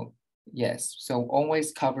 So yes, so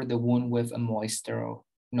always cover the wound with a moist, sterile,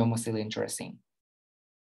 normal saline dressing,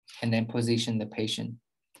 and then position the patient.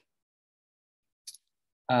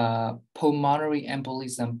 Pulmonary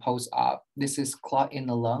embolism post-op. This is clot in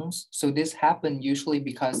the lungs. So this happened usually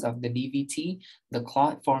because of the DVT, the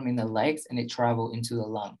clot formed in the legs and it traveled into the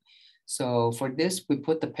lung. So for this, we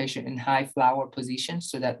put the patient in high flower position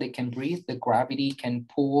so that they can breathe. The gravity can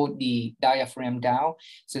pull the diaphragm down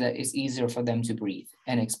so that it's easier for them to breathe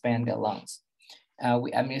and expand their lungs.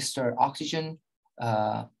 We administer oxygen,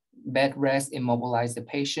 bed rest, immobilize the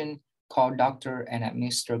patient, call doctor, and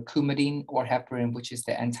administer Coumadin or heparin, which is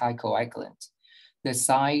the anticoagulant. The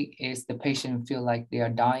sign is the patient feel like they are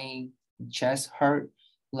dying, chest hurt,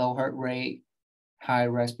 low heart rate, high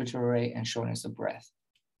respiratory rate, and shortness of breath.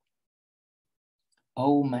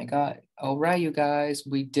 Oh my God. All right, you guys,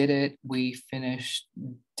 we did it. We finished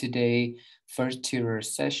today first tutor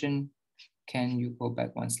session. Can you go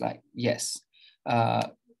back one slide? Yes.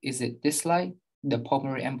 Is it this slide, the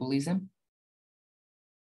pulmonary embolism?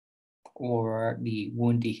 Or the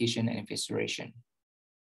wound dehiscence and evisceration?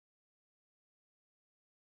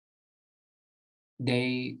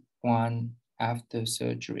 Day 1 after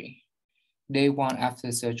surgery. Day 1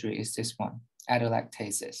 after surgery is this one,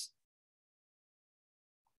 atelectasis.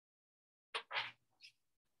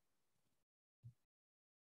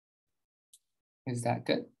 Is that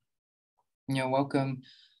good? You're welcome.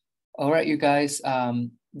 All right, you guys,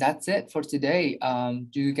 that's it for today.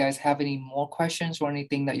 Do you guys have any more questions or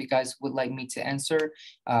anything that you guys would like me to answer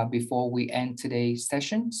before we end today's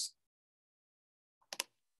sessions?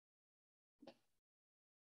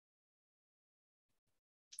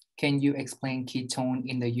 Can you explain ketone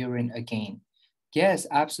in the urine again? Yes,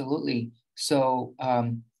 absolutely. So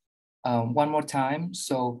one more time.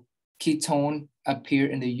 So ketone appear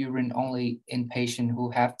in the urine only in patients who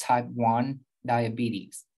have type 1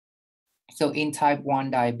 diabetes. So in type 1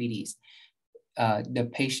 diabetes, the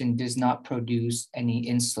patient does not produce any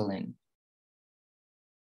insulin.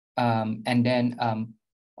 And then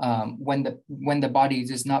when the body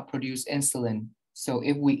does not produce insulin, so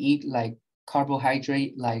if we eat like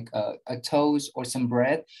carbohydrate, like a toast or some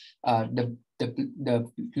bread, the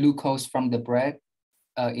glucose from the bread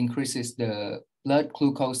increases the blood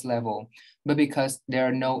glucose level. But because there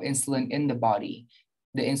are no insulin in the body,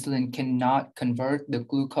 the insulin cannot convert the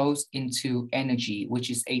glucose into energy, which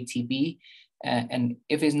is ATP. And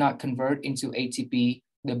if it's not converted into ATP,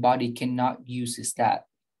 the body cannot use that.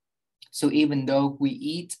 So even though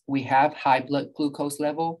we have high blood glucose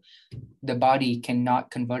level, the body cannot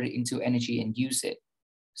convert it into energy and use it.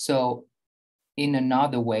 So in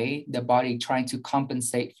another way, the body trying to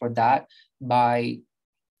compensate for that by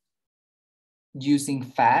using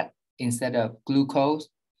fat instead of glucose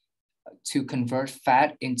to convert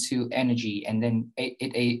fat into energy, and then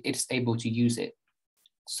it's able to use it.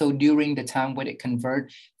 So during the time when it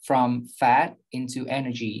converts from fat into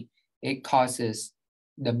energy, it causes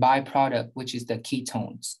the byproduct, which is the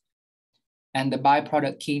ketones. And the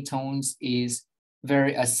byproduct ketones is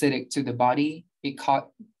very acidic to the body.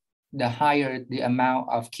 The higher the amount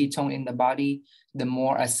of ketone in the body, the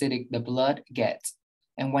more acidic the blood gets.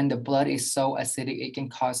 And when the blood is so acidic, it can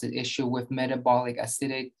cause an issue with metabolic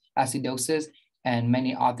acidosis and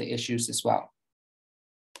many other issues as well.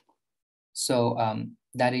 So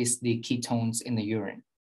that is the ketones in the urine.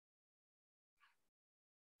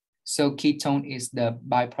 So ketone is the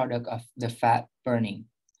byproduct of the fat burning.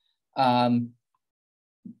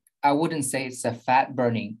 I wouldn't say it's a fat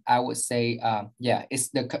burning. I would say, yeah, it's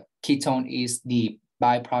the ketone is the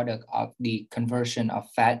byproduct of the conversion of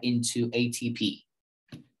fat into ATP,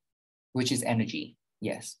 which is energy.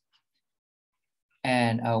 Yes.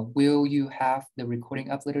 And will you have the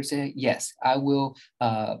recording up later today? Yes, I will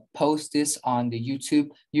post this on the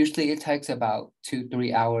YouTube. Usually it takes about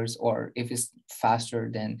 2-3 hours, or if it's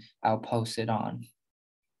faster, then I'll post it on.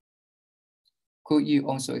 Could you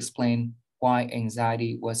also explain why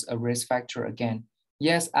anxiety was a risk factor again?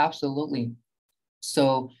 Yes, absolutely.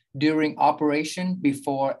 So during operation,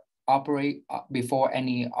 before any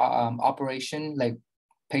operation, like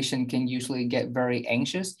patient can usually get very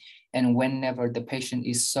anxious. And whenever the patient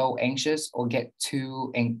is so anxious or get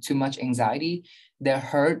too much anxiety, their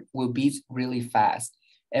heart will beat really fast.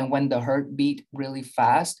 And when the heart beat really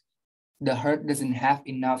fast, the heart doesn't have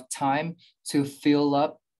enough time to fill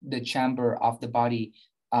up the chamber of the body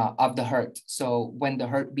of the heart. So when the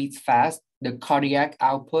heart beats fast, the cardiac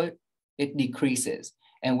output, it decreases.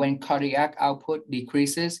 And when cardiac output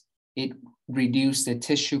decreases, it reduces the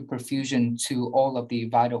tissue perfusion to all of the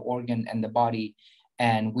vital organ and the body.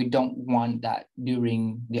 And we don't want that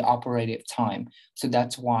during the operative time. So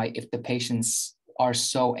that's why if the patients are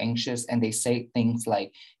so anxious and they say things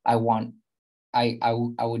like, I would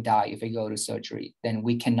die if I go to surgery, then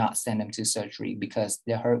we cannot send them to surgery because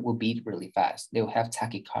their heart will beat really fast. They'll have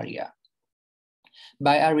tachycardia.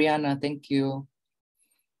 Bye, Ariana. Thank you.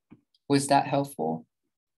 Was that helpful?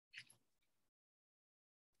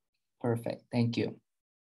 Perfect. Thank you.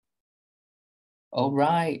 All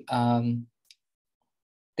right.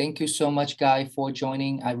 Thank you so much, Guy, for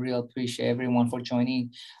joining. I really appreciate everyone for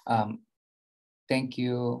joining. Thank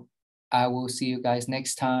you. I will see you guys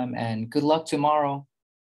next time, and good luck tomorrow.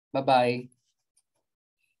 Bye-bye.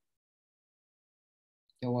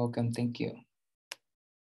 You're welcome. Thank you.